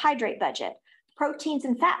carbohydrate budget. Proteins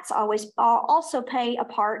and fats also play a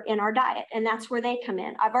part in our diet, and that's where they come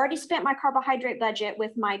in. I've already spent my carbohydrate budget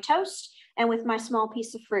with my toast and with my small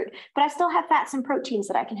piece of fruit, but I still have fats and proteins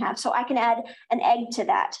that I can have. So I can add an egg to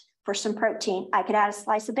that for some protein. I could add a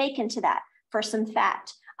slice of bacon to that for some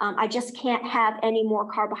fat. I just can't have any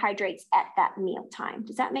more carbohydrates at that meal time.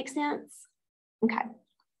 Does that make sense? Okay.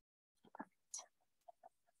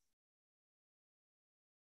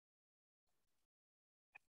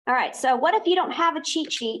 All right, so what if you don't have a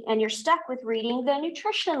cheat sheet and you're stuck with reading the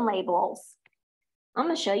nutrition labels? I'm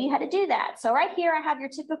going to show you how to do that. So right here, I have your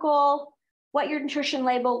typical, what your nutrition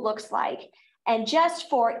label looks like. And just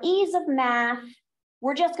for ease of math,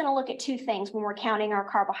 we're just going to look at 2 things when we're counting our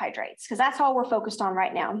carbohydrates, because that's all we're focused on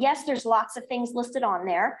right now. Yes, there's lots of things listed on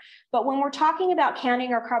there, but when we're talking about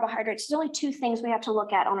counting our carbohydrates, there's only 2 things we have to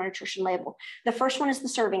look at on a nutrition label. The first one is the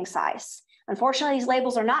serving size. Unfortunately, these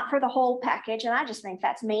labels are not for the whole package, and I just think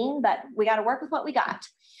that's mean, but we got to work with what we got.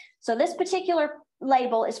 So this particular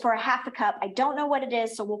label is for a 1/2 cup. I don't know what it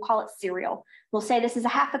is, so we'll call it cereal. We'll say this is a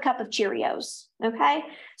 1/2 cup of Cheerios, okay?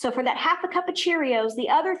 So for that 1/2 cup of Cheerios, the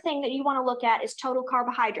other thing that you want to look at is total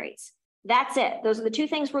carbohydrates. That's it. Those are the 2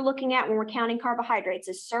 things we're looking at when we're counting carbohydrates,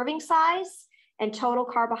 is serving size and total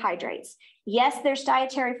carbohydrates. Yes, there's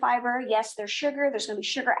dietary fiber. Yes, there's sugar. There's going to be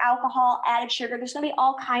sugar, alcohol, added sugar. There's going to be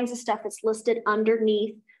all kinds of stuff that's listed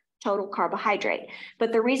underneath total carbohydrate.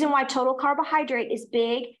 But the reason why total carbohydrate is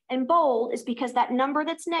big and bold is because that number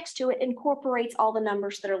that's next to it incorporates all the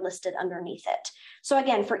numbers that are listed underneath it. So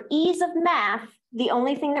again, for ease of math, the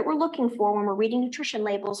only thing that we're looking for when we're reading nutrition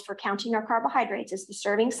labels for counting our carbohydrates is the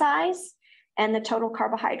serving size and the total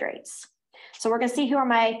carbohydrates. So we're going to see who are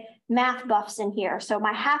my math buffs in here. So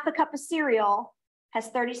my 1/2 cup of cereal has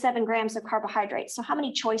 37 grams of carbohydrates. So how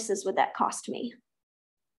many choices would that cost me?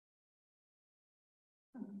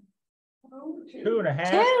 2.5.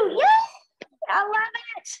 2, yay! I love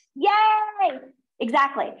it. Yay!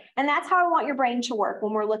 Exactly. And that's how I want your brain to work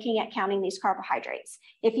when we're looking at counting these carbohydrates.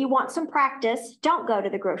 If you want some practice, don't go to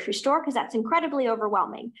the grocery store because that's incredibly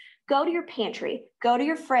overwhelming. Go to your pantry, go to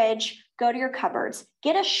your fridge, go to your cupboards,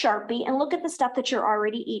 get a Sharpie and look at the stuff that you're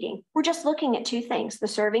already eating. We're just looking at two things, the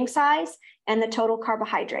serving size and the total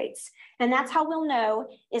carbohydrates. And that's how we'll know,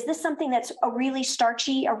 is this something that's a really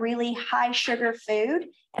starchy, a really high sugar food?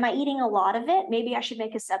 Am I eating a lot of it? Maybe I should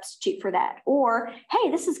make a substitute for that. Or,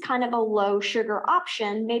 hey, this is kind of a low sugar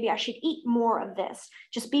option. Maybe I should eat more of this.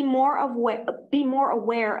 Just be more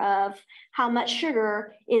aware of how much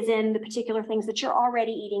sugar is in the particular things that you're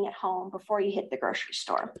already eating at home before you hit the grocery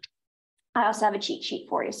store. I also have a cheat sheet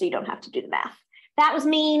for you so you don't have to do the math. That was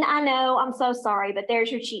mean, I know, I'm so sorry, but there's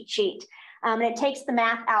your cheat sheet. And it takes the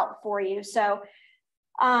math out for you. So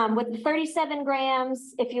with the 37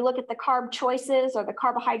 grams, if you look at the carb choices or the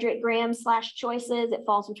carbohydrate grams / choices, it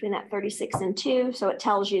falls between that 36 and 2. So it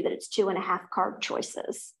tells you that it's 2.5 carb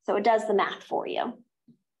choices. So it does the math for you.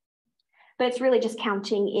 But it's really just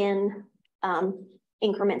counting in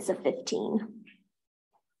increments of 15.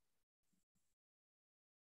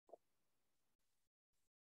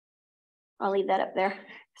 I'll leave that up there.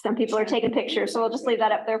 Some people are taking pictures, so we'll just leave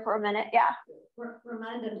that up there for a minute. Yeah.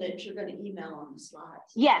 Remind them that you're going to email on the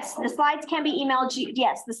slides. Yes, the slides can be emailed to you.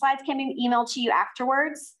 Yes, the slides can be emailed to you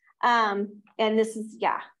afterwards. And this is,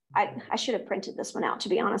 yeah, I should have printed this one out, to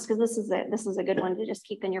be honest, because this is a good one to just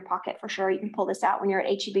keep in your pocket for sure. You can pull this out when you're at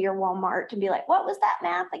HEB or Walmart and be like, what was that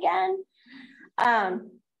math again?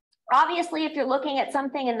 Obviously, if you're looking at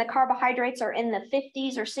something and the carbohydrates are in the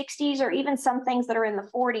 50s or 60s, or even some things that are in the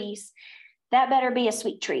 40s, that better be a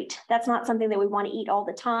sweet treat. That's not something that we want to eat all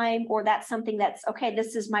the time, or that's something that's, okay,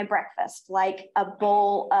 this is my breakfast, like a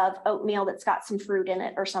bowl of oatmeal that's got some fruit in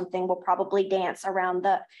it or something will probably dance around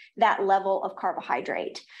that level of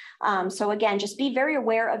carbohydrate. So again, just be very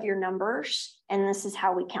aware of your numbers, and this is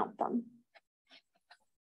how we count them.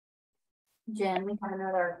 Jen, we have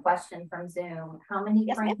another question from Zoom. How many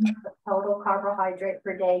Yes, grams of total carbohydrate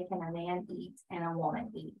per day can a man eat and a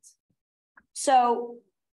woman eat? So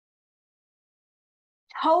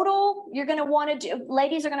total, you're going to want to do,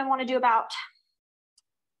 ladies are going to want to do about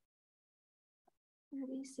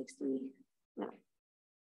 30, 60, no,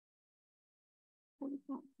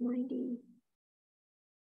 90.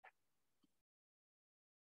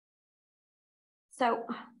 So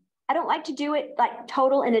I don't like to do it like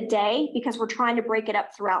total in a day because we're trying to break it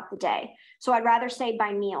up throughout the day. So I'd rather say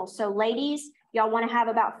by meal. So ladies, y'all want to have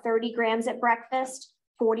about 30 grams at breakfast,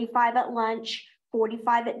 45 at lunch,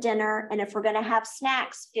 45 at dinner, and if we're going to have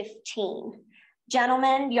snacks, 15.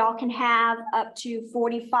 Gentlemen, y'all can have up to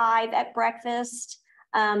 45 at breakfast,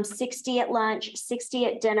 60 at lunch, 60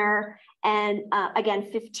 at dinner, and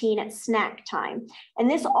again, 15 at snack time.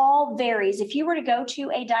 And this all varies. If you were to go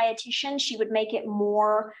to a dietitian, she would make it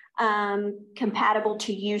more compatible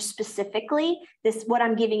to you specifically. This, what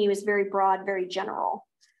I'm giving you is very broad, very general.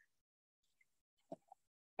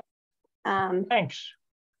 Thanks.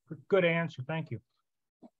 Good answer. Thank you.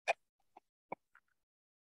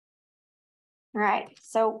 All right.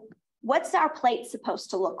 So what's our plate supposed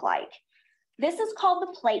to look like? This is called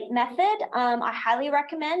the plate method. I highly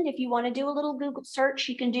recommend, if you want to do a little Google search,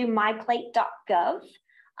 you can do myplate.gov,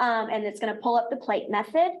 and it's going to pull up the plate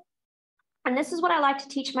method. And this is what I like to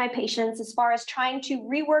teach my patients as far as trying to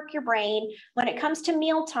rework your brain. When it comes to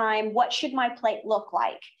mealtime, what should my plate look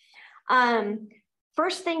like?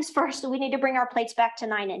 First things first, we need to bring our plates back to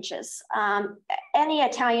 9 inches. Any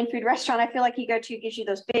Italian food restaurant I feel like you go to gives you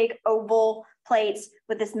those big oval plates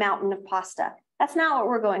with this mountain of pasta. That's not what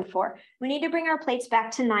we're going for. We need to bring our plates back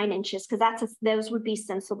to 9 inches because those would be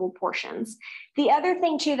sensible portions. The other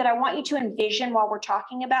thing too that I want you to envision while we're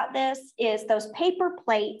talking about this is those paper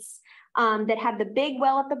plates that have the big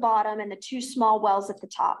well at the bottom and the 2 small wells at the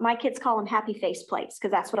top. My kids call them happy face plates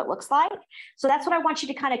because that's what it looks like. So that's what I want you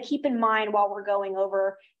to kind of keep in mind while we're going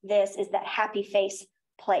over this, is that happy face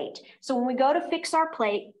plate. So when we go to fix our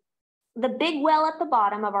plate, the big well at the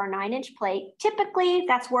bottom of our 9-inch plate, typically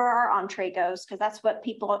that's where our entree goes because that's what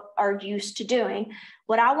people are used to doing.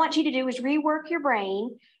 What I want you to do is rework your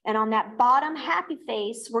brain, and on that bottom happy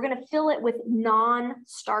face, we're going to fill it with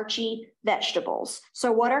non-starchy vegetables.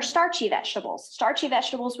 So what are starchy vegetables? Starchy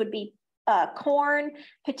vegetables would be corn,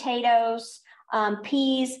 potatoes,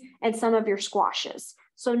 peas, and some of your squashes.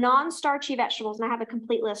 So non-starchy vegetables, and I have a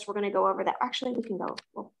complete list. We're going to go over that. Actually,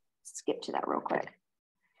 we'll skip to that real quick.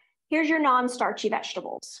 Here's your non-starchy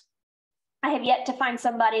vegetables. I have yet to find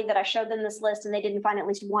somebody that I showed them this list and they didn't find at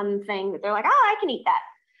least one thing that they're like, oh, I can eat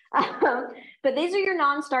that. But these are your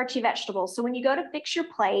non-starchy vegetables. So when you go to fix your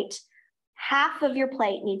plate, half of your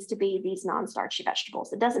plate needs to be these non-starchy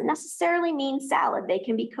vegetables. It doesn't necessarily mean salad. They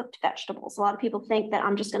can be cooked vegetables. A lot of people think that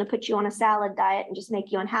I'm just going to put you on a salad diet and just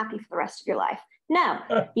make you unhappy for the rest of your life. No,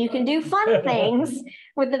 you can do fun things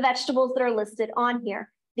with the vegetables that are listed on here.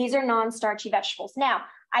 These are non-starchy vegetables. Now,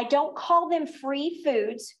 I don't call them free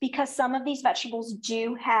foods because some of these vegetables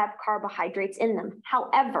do have carbohydrates in them.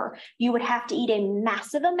 However, you would have to eat a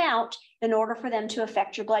massive amount in order for them to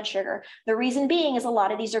affect your blood sugar. The reason being is a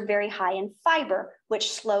lot of these are very high in fiber, which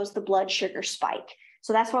slows the blood sugar spike.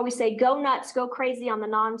 So that's why we say go nuts, go crazy on the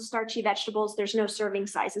non-starchy vegetables. There's no serving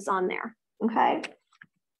sizes on there, okay?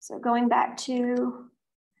 So going back to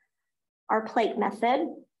our plate method.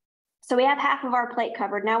 So we have half of our plate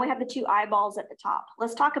covered. Now we have the 2 eyeballs at the top.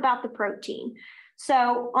 Let's talk about the protein.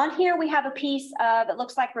 So on here, we have a piece of, it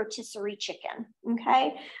looks like rotisserie chicken,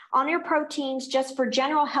 okay? On your proteins, just for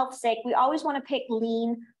general health sake, we always want to pick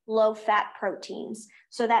lean, low-fat proteins.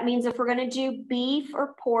 So that means if we're going to do beef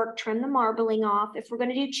or pork, trim the marbling off. If we're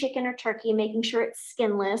going to do chicken or turkey, making sure it's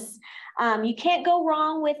skinless. You can't go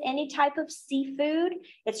wrong with any type of seafood.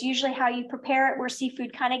 It's usually how you prepare it where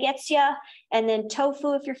seafood kind of gets you. And then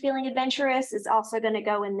tofu, if you're feeling adventurous, is also going to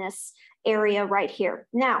go in this area right here.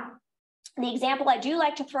 Now, the example I do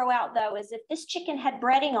like to throw out, though, is if this chicken had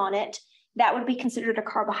breading on it, that would be considered a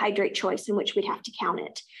carbohydrate choice in which we'd have to count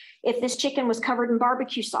it. If this chicken was covered in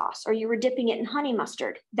barbecue sauce or you were dipping it in honey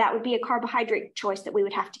mustard, that would be a carbohydrate choice that we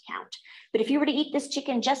would have to count. But if you were to eat this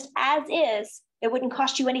chicken just as is, it wouldn't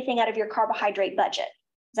cost you anything out of your carbohydrate budget.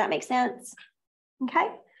 Does that make sense? Okay.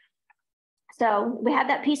 So we have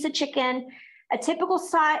that piece of chicken. A typical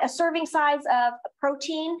size, a serving size of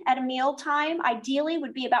protein at a meal time, ideally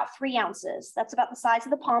would be about 3 ounces. That's about the size of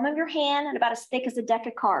the palm of your hand and about as thick as a deck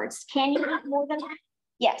of cards. Can you eat more than that?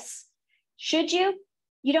 Yes. Should you?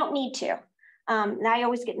 You don't need to. And I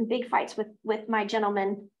always get in big fights with my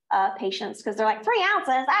gentlemen patients because they're like, 3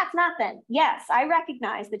 ounces, that's nothing. Yes, I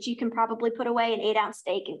recognize that you can probably put away an 8-ounce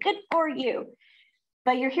steak and good for you.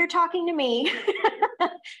 But you're here talking to me.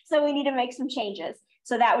 So we need to make some changes.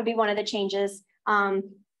 So that would be one of the changes,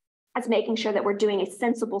 as making sure that we're doing a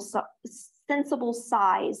sensible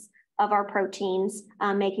size of our proteins,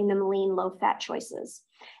 making them lean, low-fat choices.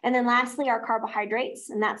 And then lastly, our carbohydrates,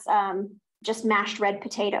 and that's just mashed red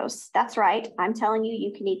potatoes. That's right. I'm telling you,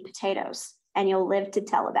 you can eat potatoes and you'll live to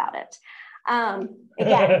tell about it.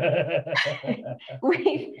 Again,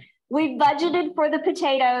 we've budgeted for the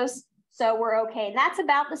potatoes. So we're okay. And that's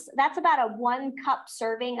about a 1 cup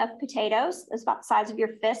serving of potatoes. It's about the size of your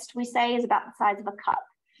fist, we say, is about the size of a cup.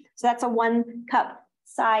 So that's a 1 cup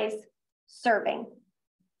size serving.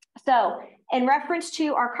 So in reference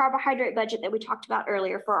to our carbohydrate budget that we talked about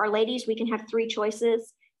earlier, for our ladies, we can have 3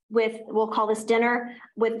 choices. We'll call this dinner.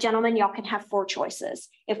 With gentlemen, y'all can have 4 choices.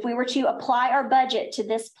 If we were to apply our budget to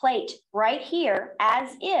this plate right here as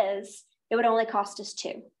is, it would only cost us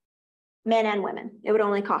 2. Men and women, it would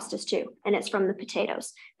only cost us 2, and it's from the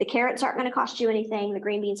potatoes. The carrots aren't going to cost you anything, the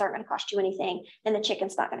green beans aren't going to cost you anything, and the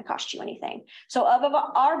chicken's not going to cost you anything. So of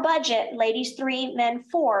our budget, ladies 3, men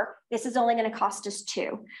 4, this is only going to cost us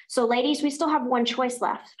 2. So ladies, we still have 1 choice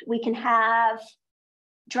left. We can have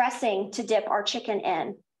dressing to dip our chicken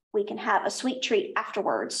in. We can have a sweet treat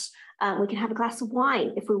afterwards. We can have a glass of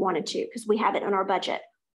wine if we wanted to, because we have it in our budget.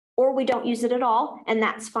 Or we don't use it at all, and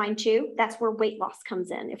that's fine too. That's where weight loss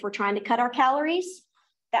comes in. If we're trying to cut our calories,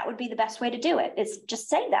 that would be the best way to do it, is just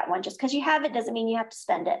save that one. Just because you have it doesn't mean you have to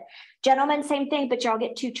spend it. Gentlemen, same thing, but y'all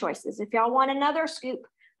get 2 choices. If y'all want another scoop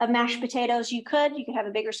of mashed potatoes, you could have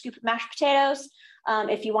a bigger scoop of mashed potatoes.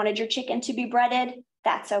 If you wanted your chicken to be breaded,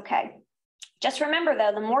 that's okay. Just remember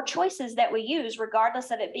though, the more choices that we use,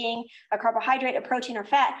 regardless of it being a carbohydrate, a protein, or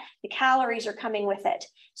fat, the calories are coming with it.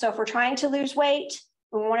 So if we're trying to lose weight,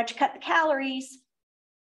 we wanted to cut the calories,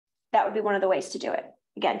 that would be one of the ways to do it.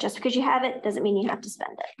 Again, just because you have it doesn't mean you have to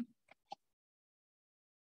spend it.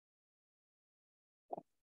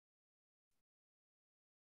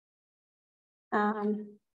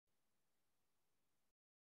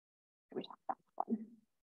 We talked about that one.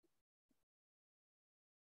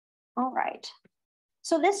 All right.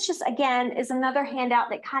 So this just, again, is another handout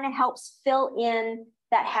that kind of helps fill in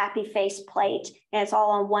that happy face plate, and it's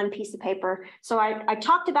all on 1 piece of paper. So I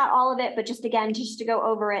talked about all of it, but just again, just to go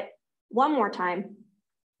over it one more time.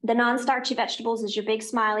 The non-starchy vegetables is your big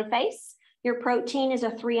smiley face. Your protein is a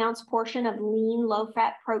 3-ounce portion of lean,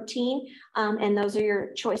 low-fat protein, and those are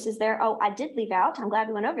your choices there. Oh, I did leave out, I'm glad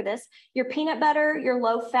we went over this, your peanut butter, your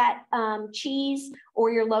low-fat cheese, or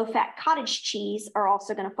your low-fat cottage cheese are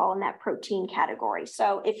also going to fall in that protein category.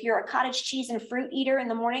 So if you're a cottage cheese and fruit eater in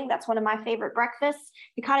the morning, that's one of my favorite breakfasts.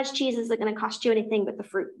 The cottage cheese isn't going to cost you anything, but the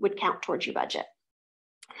fruit would count towards your budget.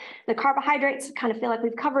 The carbohydrates, kind of feel like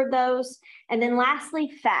we've covered those. And then lastly,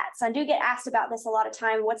 fats. I do get asked about this a lot of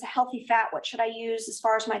time. What's a healthy fat? What should I use as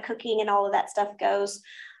far as my cooking and all of that stuff goes?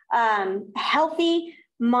 Healthy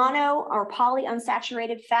Mono or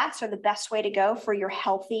polyunsaturated fats are the best way to go for your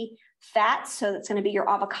healthy fats. So that's going to be your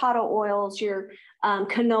avocado oils, your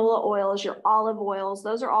canola oils, your olive oils.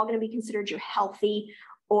 Those are all going to be considered your healthy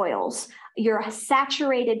oils. Your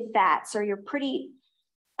saturated fats or your pretty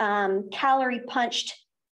calorie punched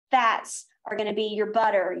fats are going to be your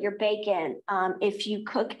butter, your bacon. If you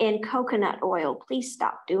cook in coconut oil, please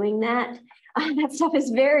stop doing that. That stuff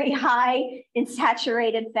is very high in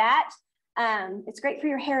saturated fat. It's great for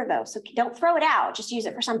your hair though, so don't throw it out, just use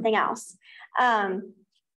it for something else. And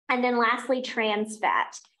then lastly, trans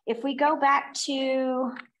fat. If we go back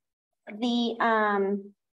to the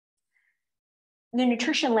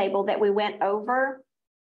nutrition label that we went over,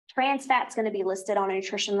 trans fat is going to be listed on a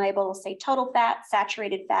nutrition label. It'll say total fat,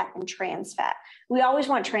 saturated fat, and trans fat. We always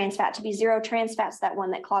want trans fat to be zero. Trans fat's that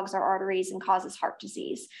one that clogs our arteries and causes heart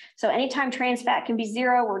disease. So anytime trans fat can be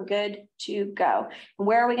zero, we're good to go. And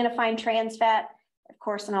where are we going to find trans fat? Of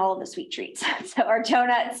course, in all of the sweet treats. So our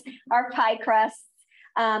donuts, our pie crusts,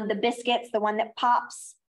 the biscuits, the one that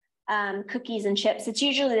pops, cookies and chips. It's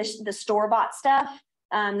usually the store-bought stuff,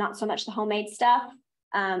 not so much the homemade stuff.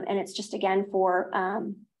 And it's just, again,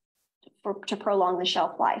 to prolong the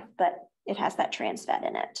shelf life, but it has that trans fat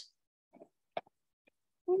in it.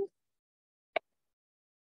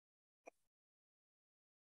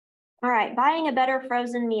 All right, buying a better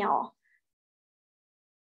frozen meal.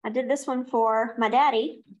 I did this one for my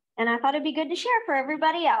daddy, and I thought it'd be good to share for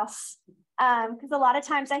everybody else. Because a lot of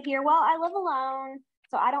times I hear, well, I live alone,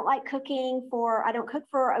 so I don't like cooking I don't cook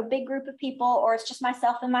for a big group of people, or it's just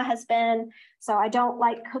myself and my husband. So I don't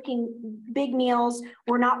like cooking big meals.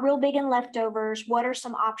 We're not real big in leftovers. What are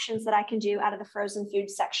some options that I can do out of the frozen food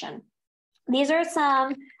section? These are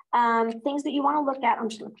some things that you want to look at. I'm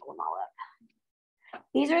just going to pull them all up.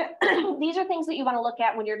 These are things that you want to look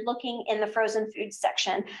at when you're looking in the frozen food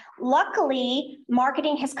section. Luckily,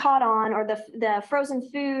 marketing has caught on, or the frozen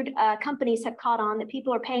food companies have caught on that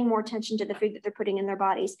people are paying more attention to the food that they're putting in their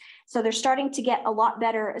bodies. So they're starting to get a lot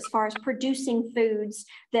better as far as producing foods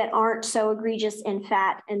that aren't so egregious in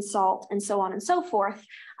fat and salt and so on and so forth.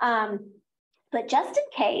 But just in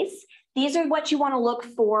case, these are what you want to look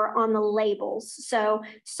for on the labels. So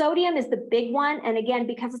sodium is the big one. And again,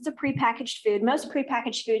 because it's a prepackaged food, most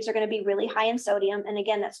prepackaged foods are going to be really high in sodium. And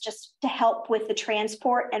again, that's just to help with the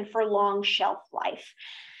transport and for long shelf life.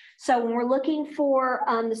 So when we're looking for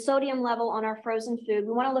the sodium level on our frozen food,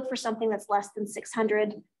 we want to look for something that's less than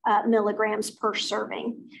 600 milligrams per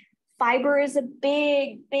serving. Fiber is a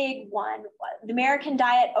big, big one. The American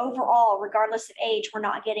diet overall, regardless of age, we're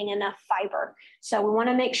not getting enough fiber. So we want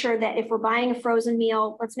to make sure that if we're buying a frozen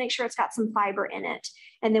meal, let's make sure it's got some fiber in it.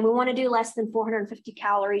 And then we want to do less than 450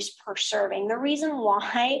 calories per serving. The reason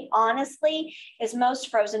why, honestly, is most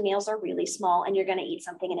frozen meals are really small and you're going to eat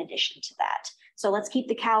something in addition to that. So let's keep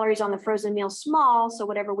the calories on the frozen meal small. So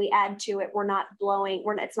whatever we add to it, we're not blowing,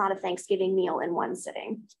 it's not a Thanksgiving meal in one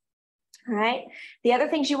sitting. All right. The other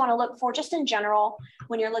things you want to look for just in general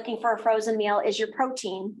when you're looking for a frozen meal is your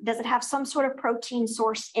protein. Does it have some sort of protein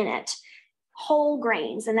source in it? Whole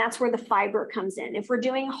grains, and that's where the fiber comes in. If we're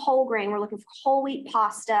doing whole grain, we're looking for whole wheat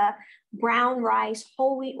pasta, brown rice,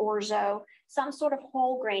 whole wheat orzo, some sort of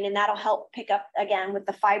whole grain, and that'll help pick up again with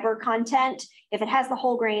the fiber content. If it has the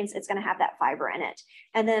whole grains, it's going to have that fiber in it.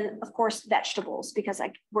 And then of course, vegetables, because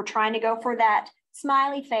we're trying to go for that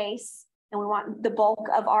smiley face. And we want the bulk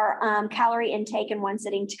of our calorie intake in one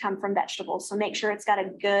sitting to come from vegetables. So make sure it's got a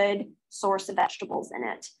good source of vegetables in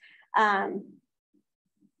it. I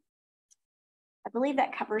believe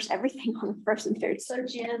that covers everything on the frozen foods. So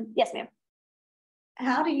Jen. Yes, ma'am.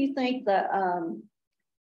 How do you think the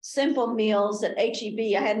simple meals at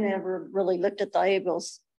HEB, I had never really looked at the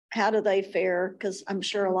labels. How do they fare? Because I'm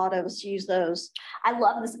sure a lot of us use those. I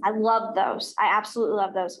love this. I love those. I absolutely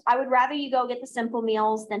love those. I would rather you go get the simple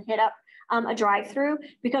meals than hit up a drive-through,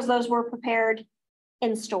 because those were prepared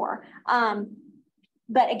in store.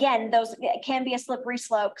 But again, those can be a slippery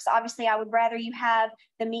slope, because obviously I would rather you have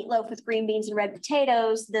the meatloaf with green beans and red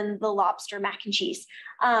potatoes than the lobster mac and cheese.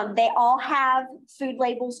 They all have food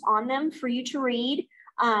labels on them for you to read,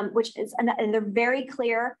 and they're very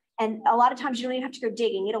clear. And a lot of times you don't even have to go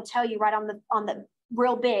digging. It'll tell you right on the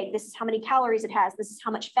real big, this is how many calories it has, this is how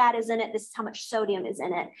much fat is in it, this is how much sodium is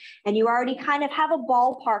in it. And you already kind of have a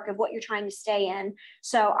ballpark of what you're trying to stay in.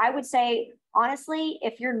 So I would say, honestly,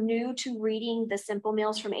 if you're new to reading the simple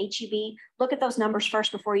meals from HEB, look at those numbers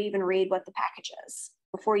first before you even read what the package is,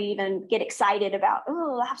 before you even get excited about,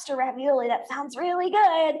 oh, lobster ravioli, that sounds really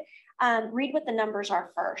good. Read what the numbers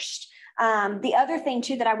are first. The other thing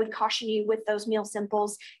too that I would caution you with those meal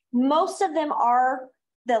simples, most of them are,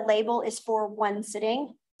 the label is for one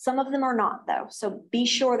sitting. Some of them are not though. So be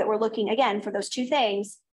sure that we're looking again for those two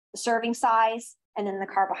things, the serving size and then the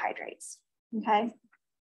carbohydrates, okay?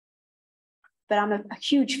 But I'm a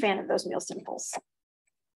huge fan of those meal simples.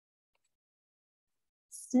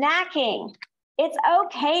 Snacking. It's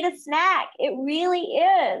okay to snack. It really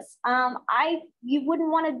is. You wouldn't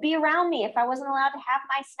want to be around me if I wasn't allowed to have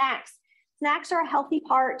my snacks. Snacks are a healthy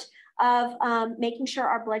part of making sure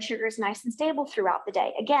our blood sugar is nice and stable throughout the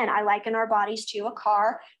day. Again, I liken our bodies to a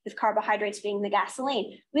car with carbohydrates being the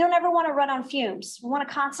gasoline. We don't ever want to run on fumes. We want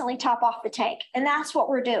to constantly top off the tank. And that's what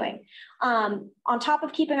we're doing. On top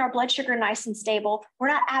of keeping our blood sugar nice and stable, we're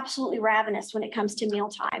not absolutely ravenous when it comes to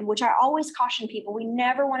mealtime, which I always caution people. We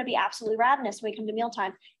never want to be absolutely ravenous when we come to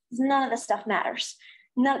mealtime, because none of this stuff matters.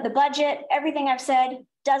 The budget, everything I've said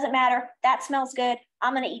doesn't matter. That smells good.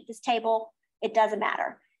 I'm going to eat this table. It doesn't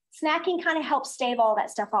matter. Snacking kind of helps stave all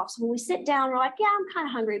that stuff off. So when we sit down, we're like, yeah, I'm kind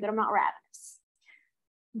of hungry, but I'm not ravenous.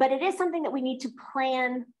 But it is something that we need to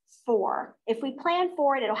plan for. If we plan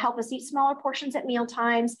for it, it'll help us eat smaller portions at meal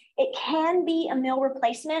times. It can be a meal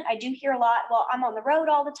replacement. I do hear a lot, well, I'm on the road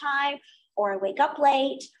all the time, or I wake up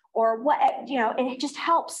late, or what, and it just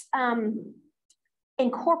helps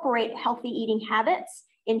incorporate healthy eating habits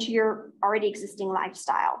into your already existing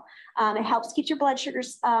lifestyle. It helps keep your blood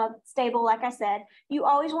sugars stable. Like I said, you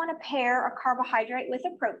always want to pair a carbohydrate with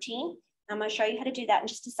a protein. I'm going to show you how to do that in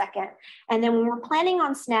just a second. And then when we're planning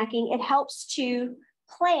on snacking, it helps to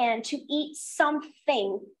plan to eat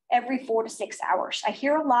something every 4 to 6 hours. I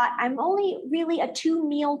hear a lot, I'm only really a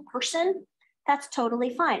 2-meal person. That's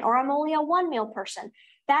totally fine. Or I'm only a 1-meal person.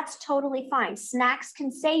 That's totally fine. Snacks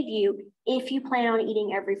can save you if you plan on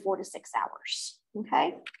eating every 4 to 6 hours.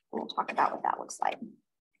 Okay, we'll talk about what that looks like.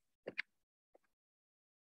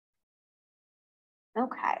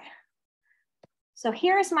 Okay, so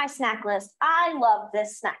here is my snack list. I love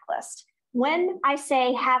this snack list. When I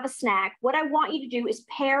say have a snack, what I want you to do is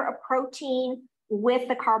pair a protein with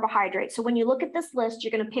the carbohydrate. So when you look at this list,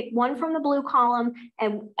 you're going to pick one from the blue column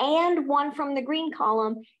and one from the green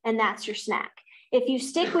column, and that's your snack. If you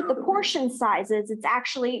stick with the portion sizes, it's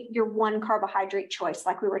actually your one carbohydrate choice,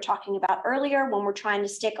 like we were talking about earlier when we're trying to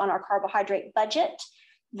stick on our carbohydrate budget.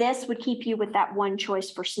 This would keep you with that one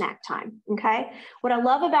choice for snack time, okay? What I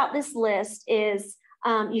love about this list is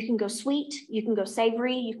you can go sweet, you can go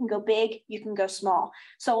savory, you can go big, you can go small.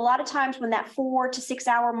 So a lot of times when that 4 to 6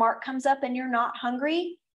 hour mark comes up and you're not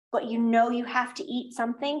hungry, but you know you have to eat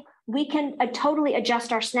something, we can totally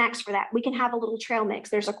adjust our snacks for that. We can have a little trail mix.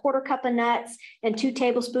 There's a 1/4 cup of nuts and 2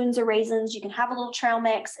 tablespoons of raisins. You can have a little trail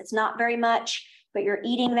mix. It's not very much, but you're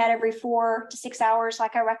eating that every 4 to 6 hours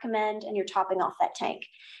like I recommend, and you're topping off that tank.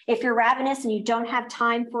 If you're ravenous and you don't have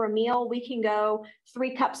time for a meal, we can go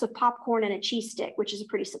 3 cups of popcorn and a cheese stick, which is a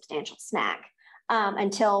pretty substantial snack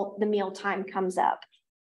until the meal time comes up.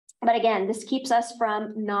 But again, this keeps us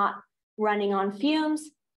from not running on fumes,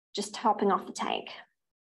 just topping off the tank.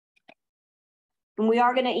 And we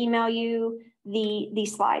are going to email you the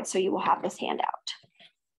slides, so you will have this handout.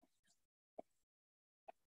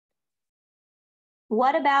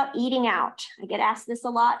 What about eating out? I get asked this a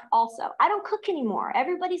lot also. I don't cook anymore.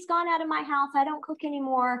 Everybody's gone out of my house. I don't cook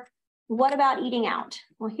anymore. What about eating out?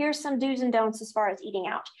 Well, here's some do's and don'ts as far as eating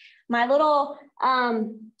out. My little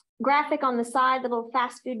graphic on the side, the little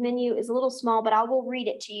fast food menu is a little small, but I will read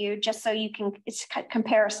it to you just so you can, it's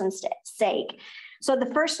comparison's sake. So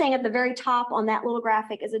the first thing at the very top on that little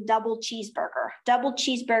graphic is a double cheeseburger. Double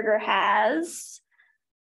cheeseburger has,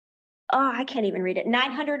 I can't even read it,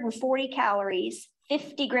 940 calories,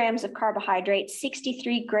 50 grams of carbohydrates,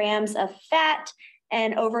 63 grams of fat,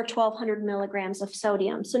 and over 1,200 milligrams of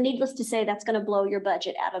sodium. So needless to say, that's going to blow your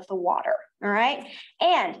budget out of the water, all right?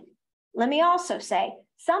 And let me also say,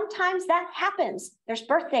 sometimes that happens. There's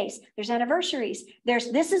birthdays, there's anniversaries,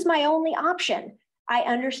 this is my only option. I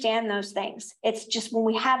understand those things. It's just when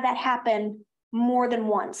we have that happen more than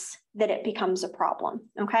once that it becomes a problem,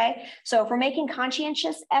 okay? So if we're making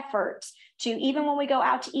conscientious efforts to, even when we go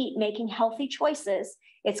out to eat, making healthy choices,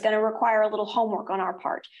 it's gonna require a little homework on our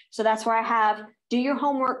part. So that's where I have, do your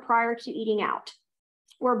homework prior to eating out.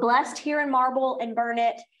 We're blessed here in Marble and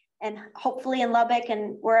Burnett, and hopefully in Lubbock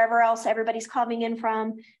and wherever else everybody's coming in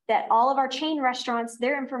from, that all of our chain restaurants,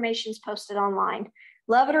 their information is posted online.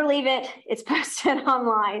 Love it or leave it, it's posted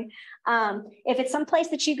online. If it's someplace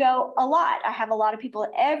that you go a lot, I have a lot of people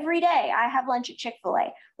every day, I have lunch at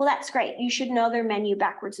Chick-fil-A. Well, that's great. You should know their menu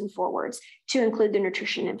backwards and forwards to include the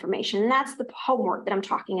nutrition information. And that's the homework that I'm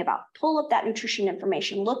talking about. Pull up that nutrition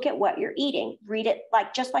information, look at what you're eating, read it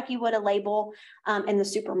just like you would a label in the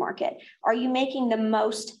supermarket. Are you making the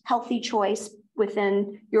most healthy choice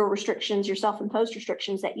within your restrictions, your self-imposed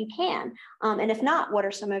restrictions that you can. And if not, what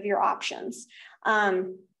are some of your options?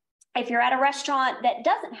 If you're at a restaurant that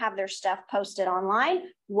doesn't have their stuff posted online,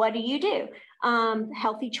 what do?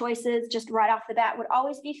 Healthy choices just right off the bat would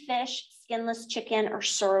always be fish, skinless chicken, or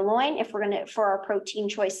sirloin. If we're for our protein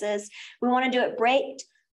choices, we want to do it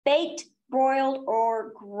baked, broiled,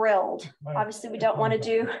 or grilled. Obviously, we don't want to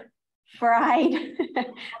do fried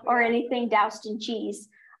or anything doused in cheese.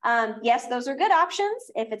 Yes, those are good options.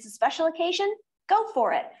 If it's a special occasion, go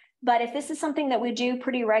for it. But if this is something that we do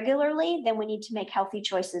pretty regularly, then we need to make healthy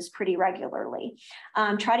choices pretty regularly.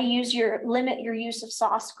 Try to limit your use of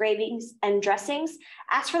sauce, gravies, and dressings.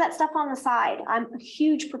 Ask for that stuff on the side. I'm a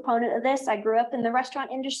huge proponent of this. I grew up in the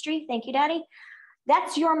restaurant industry. Thank you, Daddy.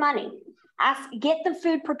 That's your money. Get the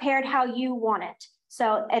food prepared how you want it.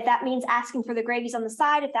 So if that means asking for the gravies on the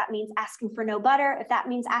side, if that means asking for no butter, if that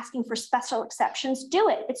means asking for special exceptions, do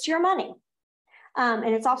it. It's your money.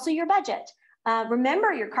 And it's also your budget.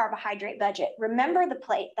 Remember your carbohydrate budget. Remember the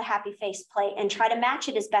plate, the happy face plate, and try to match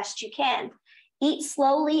it as best you can. Eat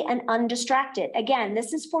slowly and undistracted. Again,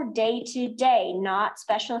 this is for day to day, not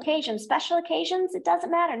special occasions. Special occasions, it doesn't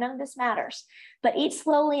matter. None of this matters. But eat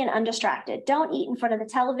slowly and undistracted. Don't eat in front of the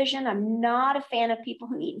television. I'm not a fan of people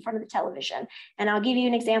who eat in front of the television. And I'll give you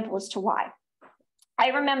an example as to why. I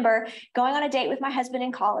remember going on a date with my husband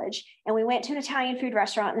in college, and we went to an Italian food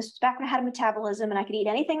restaurant. And this was back when I had a metabolism and I could eat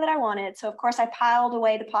anything that I wanted. So of course I piled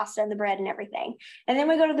away the pasta and the bread and everything. And then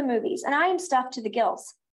we go to the movies, and I am stuffed to the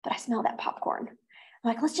gills, but I smell that popcorn. I'm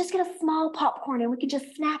like, let's just get a small popcorn and we can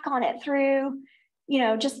just snack on it through,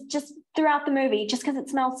 just throughout the movie, just because it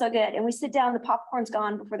smells so good. And we sit down, the popcorn's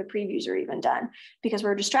gone before the previews are even done, because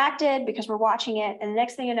we're distracted, because we're watching it. And the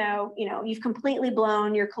next thing you know, you've completely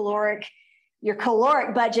blown your caloric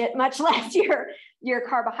budget, much less your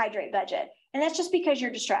carbohydrate budget. And that's just because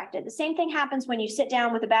you're distracted. The same thing happens when you sit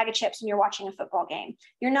down with a bag of chips and you're watching a football game.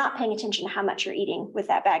 You're not paying attention to how much you're eating with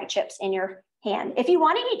that bag of chips in your hand. If you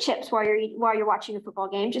want to eat chips while you're watching a football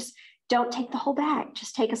game, just don't take the whole bag.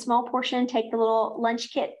 Just take a small portion, take the little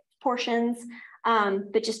lunch kit portions,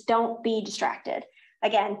 but just don't be distracted.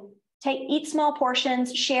 Again, eat small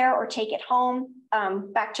portions, share or take it home.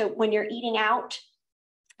 Back to when you're eating out,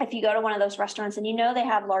 if you go to one of those restaurants and they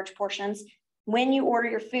have large portions, when you order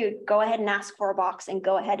your food, go ahead and ask for a box and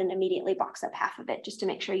go ahead and immediately box up half of it, just to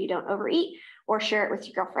make sure you don't overeat or share it with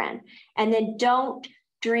your girlfriend. And then don't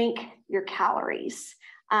drink your calories.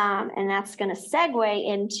 And that's going to segue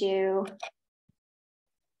into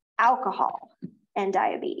alcohol and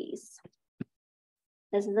diabetes.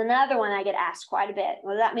 This is another one I get asked quite a bit.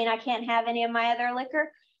 Well, does that mean I can't have any of my other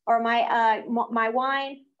liquor or my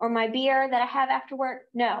wine or my beer that I have after work?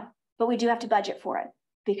 No, but we do have to budget for it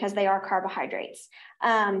because they are carbohydrates.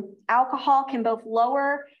 Alcohol can both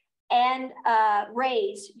lower and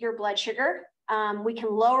raise your blood sugar. We can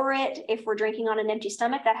lower it if we're drinking on an empty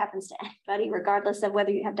stomach. That happens to anybody, regardless of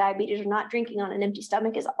whether you have diabetes or not. Drinking on an empty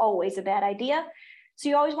stomach is always a bad idea. So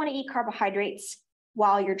you always want to eat carbohydrates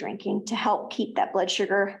while you're drinking to help keep that blood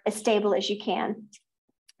sugar as stable as you can.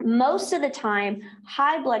 Most of the time,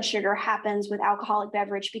 high blood sugar happens with alcoholic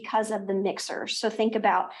beverage because of the mixers. So think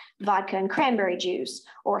about vodka and cranberry juice,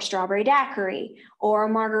 or strawberry daiquiri, or a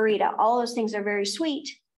margarita. All those things are very sweet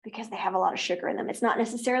because they have a lot of sugar in them. It's not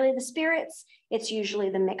necessarily the spirits, it's usually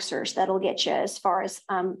the mixers that'll get you as far as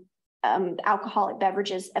alcoholic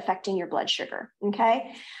beverages affecting your blood sugar,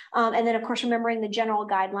 okay? And then of course, remembering the general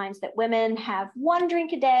guidelines that women have 1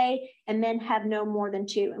 drink a day and men have no more than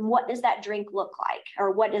 2. And what does that drink look like? Or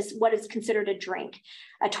what is considered a drink?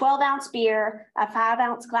 A 12-ounce beer, a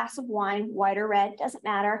 5-ounce glass of wine, white or red, doesn't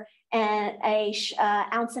matter, and a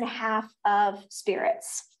 1.5 ounces of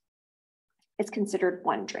spirits. It's considered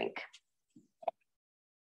 1 drink.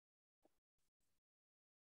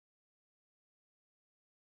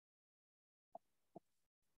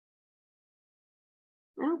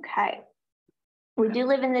 Okay. We do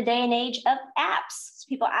live in the day and age of apps. So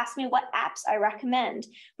people ask me what apps I recommend.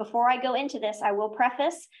 Before I go into this, I will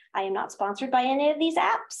preface, I am not sponsored by any of these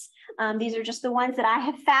apps. These are just the ones that I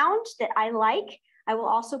have found that I like. I will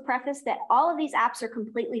also preface that all of these apps are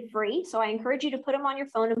completely free. So I encourage you to put them on your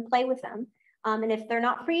phone and play with them. And if they're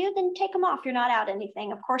not for you, then take them off. You're not out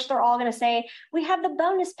anything. Of course, they're all going to say, we have the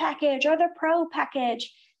bonus package or the pro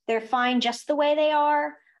package. They're fine just the way they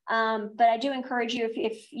are. But I do encourage you,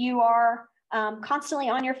 if you are constantly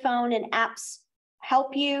on your phone and apps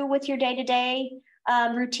help you with your day-to-day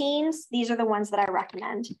routines, these are the ones that I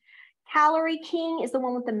recommend. Calorie King is the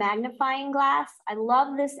one with the magnifying glass. I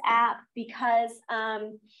love this app because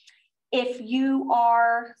if you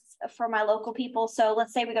are for my local people. So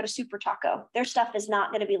let's say we go to Super Taco, their stuff is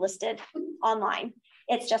not going to be listed online.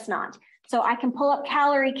 It's just not. So I can pull up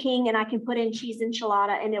Calorie King and I can put in cheese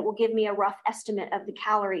enchilada and it will give me a rough estimate of the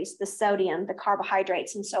calories, the sodium, the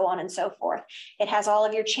carbohydrates, and so on and so forth. It has all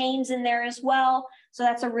of your chains in there as well. So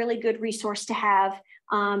that's a really good resource to have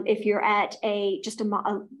if you're at just a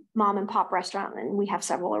mom and pop restaurant, and we have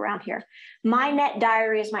several around here. My Net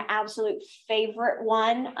Diary is my absolute favorite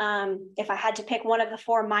one. If I had to pick one of the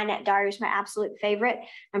four, My Net Diary is my absolute favorite.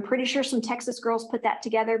 I'm pretty sure some Texas girls put that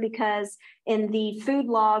together because in the food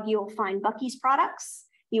log, you will find Buc-ee's products,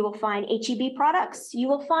 you will find HEB products, you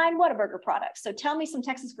will find Whataburger products. So tell me some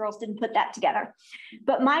Texas girls didn't put that together.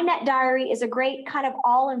 But My Net Diary is a great kind of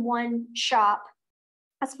all-in-one shop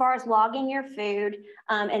as far as logging your food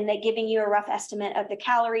and they giving you a rough estimate of the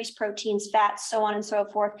calories, proteins, fats, so on and so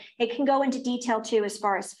forth. It can go into detail too, as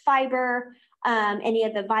far as fiber, any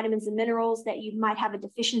of the vitamins and minerals that you might have a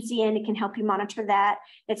deficiency in. It can help you monitor that.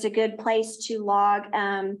 It's a good place to log,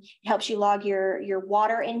 it helps you log your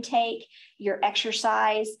water intake, your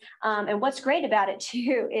exercise. And what's great about it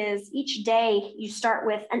too is each day you start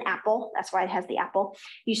with an apple. That's why it has the apple.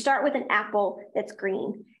 You start with an apple that's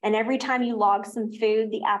green. And every time you log some food,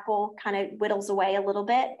 the apple kind of whittles away a little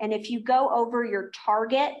bit. And if you go over your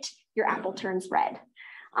target, your apple turns red.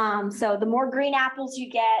 So the more green apples you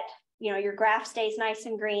get, you know, your graph stays nice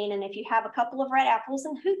and green. And if you have a couple of red apples,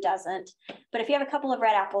 and who doesn't, but if you have a couple of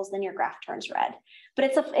red apples, then your graph turns red.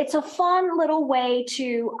 But it's a fun little way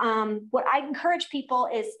to, what I encourage people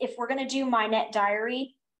is if we're going to do My Net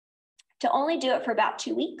Diary, to only do it for about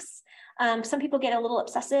 2 weeks. Some people get a little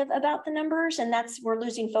obsessive about the numbers, and we're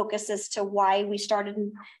losing focus as to why we started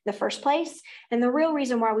in the first place. And the real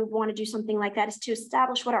reason why we want to do something like that is to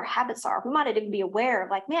establish what our habits are. We might even be aware of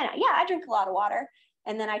like, man, yeah, I drink a lot of water.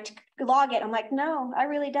 And then I log it. I'm like, no, I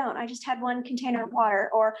really don't. I just had 1 container of water,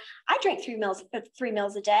 or I drink 3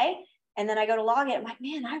 meals a day. And then I go to log it. I'm like,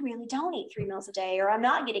 man, I really don't eat 3 meals a day, or I'm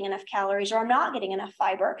not getting enough calories, or I'm not getting enough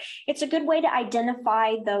fiber. It's a good way to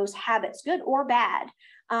identify those habits, good or bad.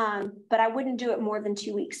 But I wouldn't do it more than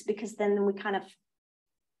 2 weeks, because then we kind of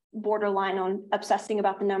borderline on obsessing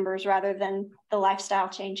about the numbers rather than the lifestyle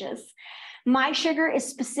changes. My Sugar is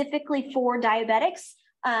specifically for diabetics.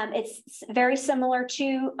 It's very similar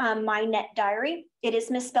to My Net Diary. It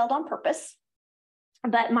is misspelled on purpose,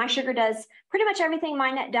 but My Sugar does pretty much everything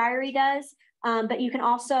My Net Diary does. But you can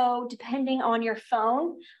also, depending on your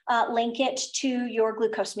phone, link it to your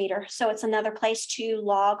glucose meter. So it's another place to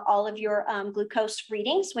log all of your glucose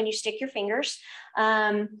readings when you stick your fingers.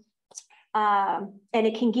 And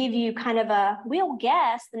it can give you kind of we'll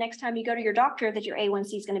guess the next time you go to your doctor that your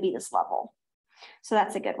A1C is going to be this level. So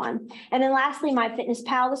that's a good one. And then lastly,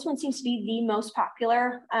 MyFitnessPal. This one seems to be the most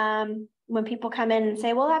popular. When people come in and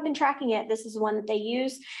say, well, I've been tracking it, this is the one that they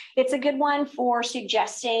use. It's a good one for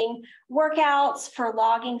suggesting workouts, for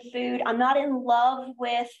logging food. I'm not in love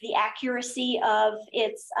with the accuracy of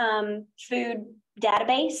its food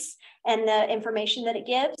database and the information that it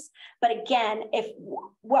gives. But again, if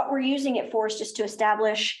what we're using it for is just to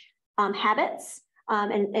establish habits,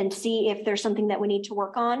 and see if there's something that we need to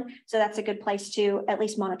work on. So that's a good place to at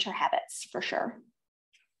least monitor habits for sure.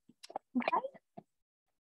 Okay.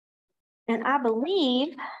 And I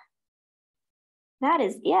believe that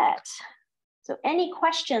is it. So any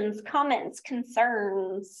questions, comments,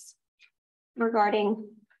 concerns regarding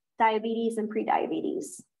diabetes and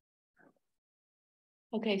prediabetes?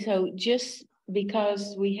 Okay, so just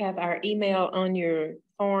because we have our email on your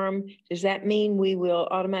form, does that mean we will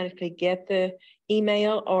automatically get the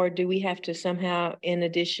email, or do we have to somehow, in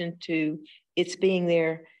addition to it's being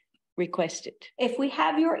there, request it? If we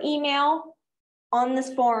have your email on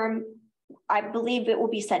this form, I believe it will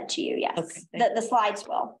be sent to you, yes. Okay, the slides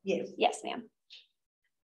will. Yes. Yes, ma'am.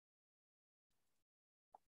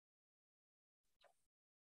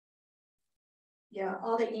 Yeah,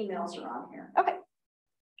 all the emails are on here. Okay.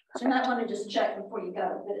 So you might want to just check before you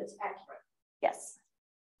go that it's accurate. Yes.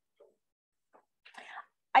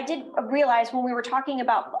 I did realize when we were talking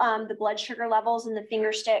about the blood sugar levels and the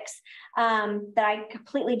finger sticks that I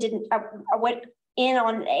completely didn't, I went in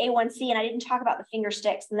on A1C and I didn't talk about the finger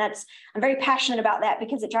sticks. And I'm very passionate about that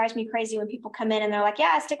because it drives me crazy when people come in and they're like,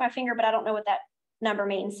 yeah, I stick my finger, but I don't know what that number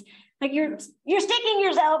means. Like you're sticking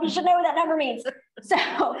yourself, you should know what that number means.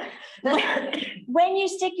 So when you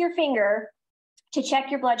stick your finger to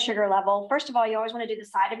check your blood sugar level, first of all, you always want to do the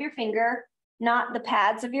side of your finger, not the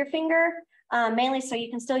pads of your finger. Mainly so you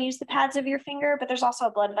can still use the pads of your finger, but there's also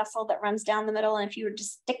a blood vessel that runs down the middle. And if you were to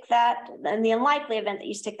stick that, in the unlikely event that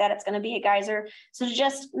you stick that, it's going to be a geyser. So to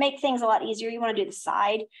just make things a lot easier, you want to do the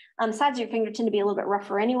side. Sides of your finger tend to be a little bit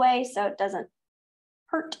rougher anyway, so it doesn't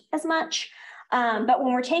hurt as much. But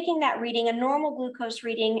when we're taking that reading, a normal glucose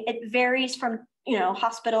reading, it varies from, you know,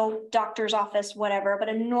 hospital, doctor's office, whatever, but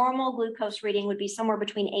a normal glucose reading would be somewhere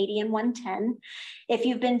between 80 and 110. If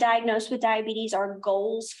you've been diagnosed with diabetes, our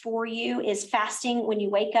goals for you is fasting when you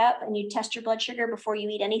wake up and you test your blood sugar before you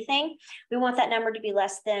eat anything. We want that number to be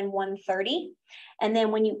less than 130. And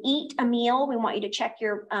then when you eat a meal, we want you to check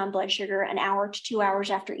your blood sugar an hour to 2 hours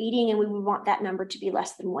after eating, and we would want that number to be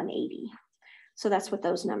less than 180. So that's what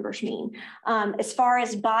those numbers mean. As far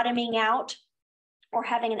as bottoming out or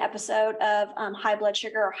having an episode of high blood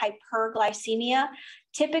sugar or hyperglycemia,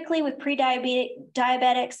 typically with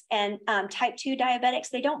pre-diabetics and type 2 diabetics,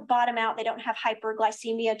 they don't bottom out. They don't have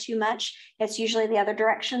hyperglycemia too much. It's usually the other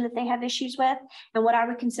direction that they have issues with. And what I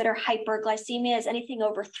would consider hyperglycemia is anything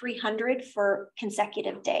over 300 for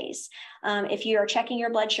consecutive days. If you are checking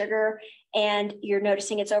your blood sugar and you're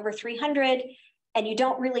noticing it's over 300 and you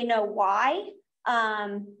don't really know why,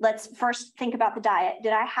 let's first think about the diet.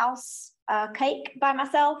 Did I house a cake by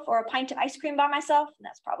myself or a pint of ice cream by myself?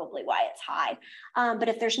 That's probably why it's high. But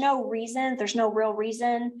if there's no reason, there's no real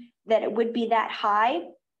reason that it would be that high,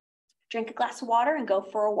 drink a glass of water and go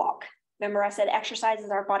for a walk. Remember, I said exercise is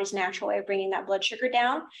our body's natural way of bringing that blood sugar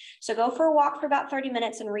down. So go for a walk for about 30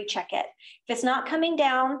 minutes and recheck it. If it's not coming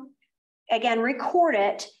down, again, record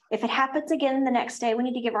it. If it happens again the next day, we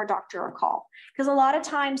need to give our doctor a call. Because a lot of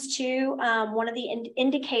times too, one of the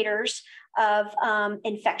indicators of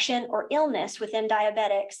infection or illness within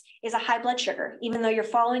diabetics is a high blood sugar. Even though you're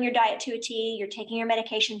following your diet to a T, you're taking your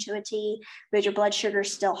medication to a T, but your blood sugar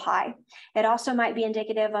is still high. It also might be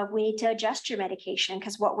indicative of we need to adjust your medication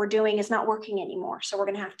because what we're doing is not working anymore. So we're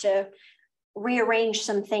going to have to rearrange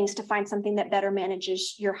some things to find something that better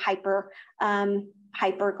manages your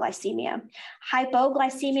hyperglycemia.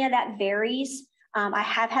 Hypoglycemia, that varies. I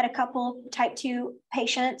have had a couple type 2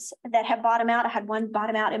 patients that have bottomed out. I had one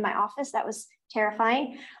bottom out in my office. That was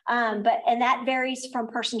terrifying. And that varies from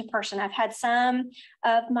person to person. I've had some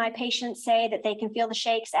of my patients say that they can feel the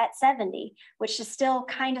shakes at 70, which is still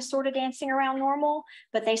kind of sort of dancing around normal,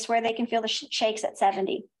 but they swear they can feel the shakes at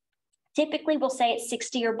 70. Typically, we'll say it's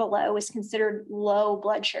 60 or below is considered low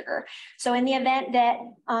blood sugar. So in the event that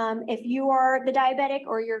if you are the diabetic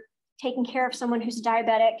or you're taking care of someone who's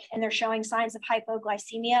diabetic and they're showing signs of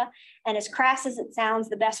hypoglycemia, and as crass as it sounds,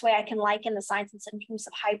 the best way I can liken the signs and symptoms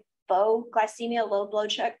of hypoglycemia, low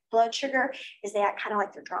blood sugar, is they act kind of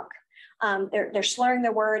like they're drunk. They're slurring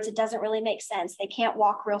their words. It doesn't really make sense. They can't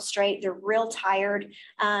walk real straight. They're real tired.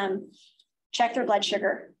 Check their blood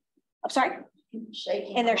sugar. I'm sorry?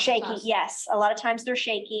 Shaking. And they're shaky. Yes. A lot of times they're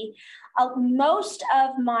shaky. Most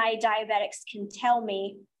of my diabetics can tell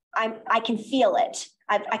me I can feel it.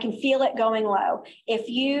 I can feel it going low. If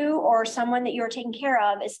you or someone that you're taking care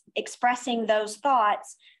of is expressing those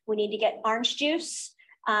thoughts, we need to get orange juice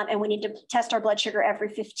and we need to test our blood sugar every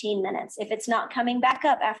 15 minutes. If it's not coming back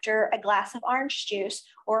up after a glass of orange juice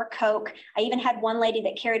or a Coke, I even had one lady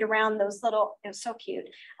that carried around those little, it was so cute,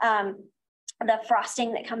 the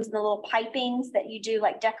frosting that comes in the little pipings that you do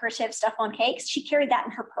like decorative stuff on cakes. She carried that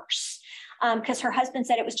in her purse because her husband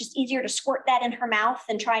said it was just easier to squirt that in her mouth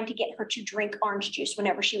than trying to get her to drink orange juice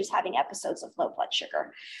whenever she was having episodes of low blood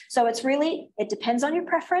sugar. So it depends on your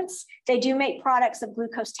preference. They do make products of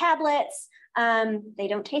glucose tablets. They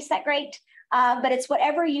don't taste that great, but it's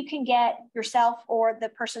whatever you can get yourself or the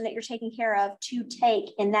person that you're taking care of to take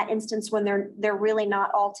in that instance when they're really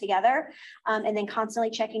not all together, and then constantly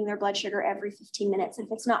checking their blood sugar every 15 minutes. If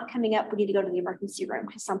it's not coming up, we need to go to the emergency room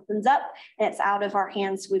because something's up and it's out of our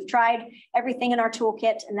hands. We've tried everything in our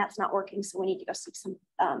toolkit and that's not working, so we need to go seek some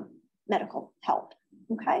medical help.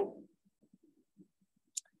 Okay.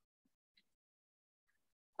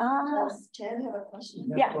 Does Ted have a question?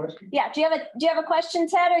 Yeah. Yeah. Do you have a question,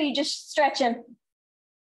 Ted, or are you just stretching?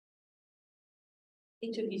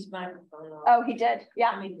 He took his microphone off. Oh, he did. Yeah.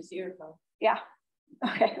 I mean, his earphone. Yeah.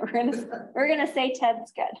 Okay. We're gonna say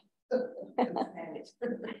Ted's good.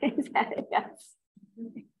 He's had it, yes.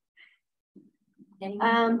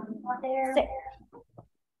 There.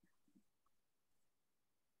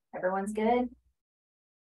 Everyone's good?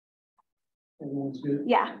 Everyone's good.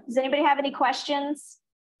 Yeah. Does anybody have any questions?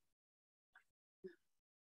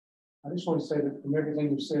 I just want to say that from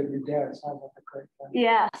everything you said, your dad sounds like a great guy.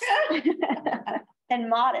 Yes. And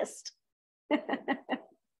modest.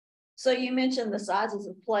 So you mentioned the sizes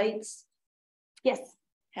of plates. Yes.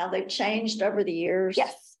 How they've changed over the years.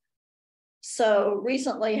 Yes. So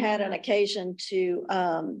recently had an occasion to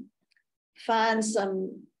find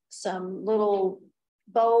some little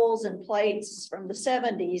bowls and plates from the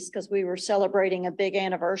 70s because we were celebrating a big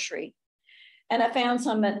anniversary. And I found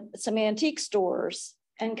some at some antique stores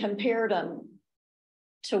and compared them.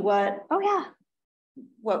 to what Oh, yeah.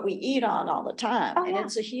 we eat on all the time. Oh, And yeah.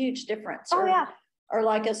 it's a huge difference. Oh, yeah. Or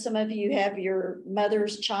like as some of you have your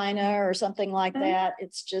mother's china or something like Mhm. that.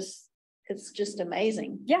 It's just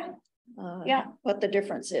amazing. Yeah. Yeah. What the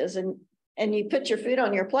difference is. And you put your food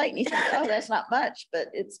on your plate and you think, oh, that's not much, but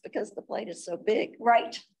it's because the plate is so big.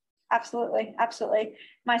 Right. Absolutely. Absolutely.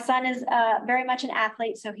 My son is very much an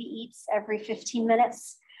athlete, so he eats every 15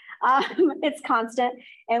 minutes. It's constant.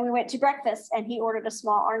 And we went to breakfast and he ordered a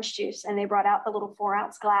small orange juice and they brought out the little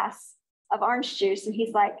 4-ounce glass of orange juice. And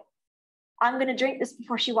he's like, I'm going to drink this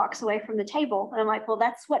before she walks away from the table. And I'm like, well,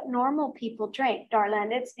 that's what normal people drink,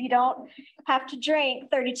 darling. You don't have to drink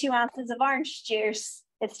 32 ounces of orange juice.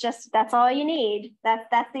 It's just, that's all you need. That's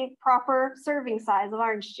the proper serving size of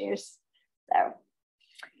orange juice. So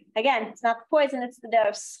again, it's not the poison, it's the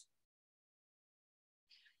dose.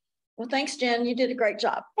 Well, thanks, Jen. You did a great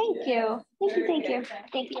job. Thank you. Thank you. Thank you.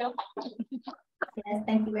 Thank you. Yes,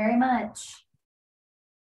 thank you very much.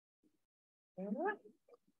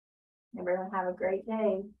 Everyone have a great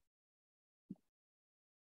day.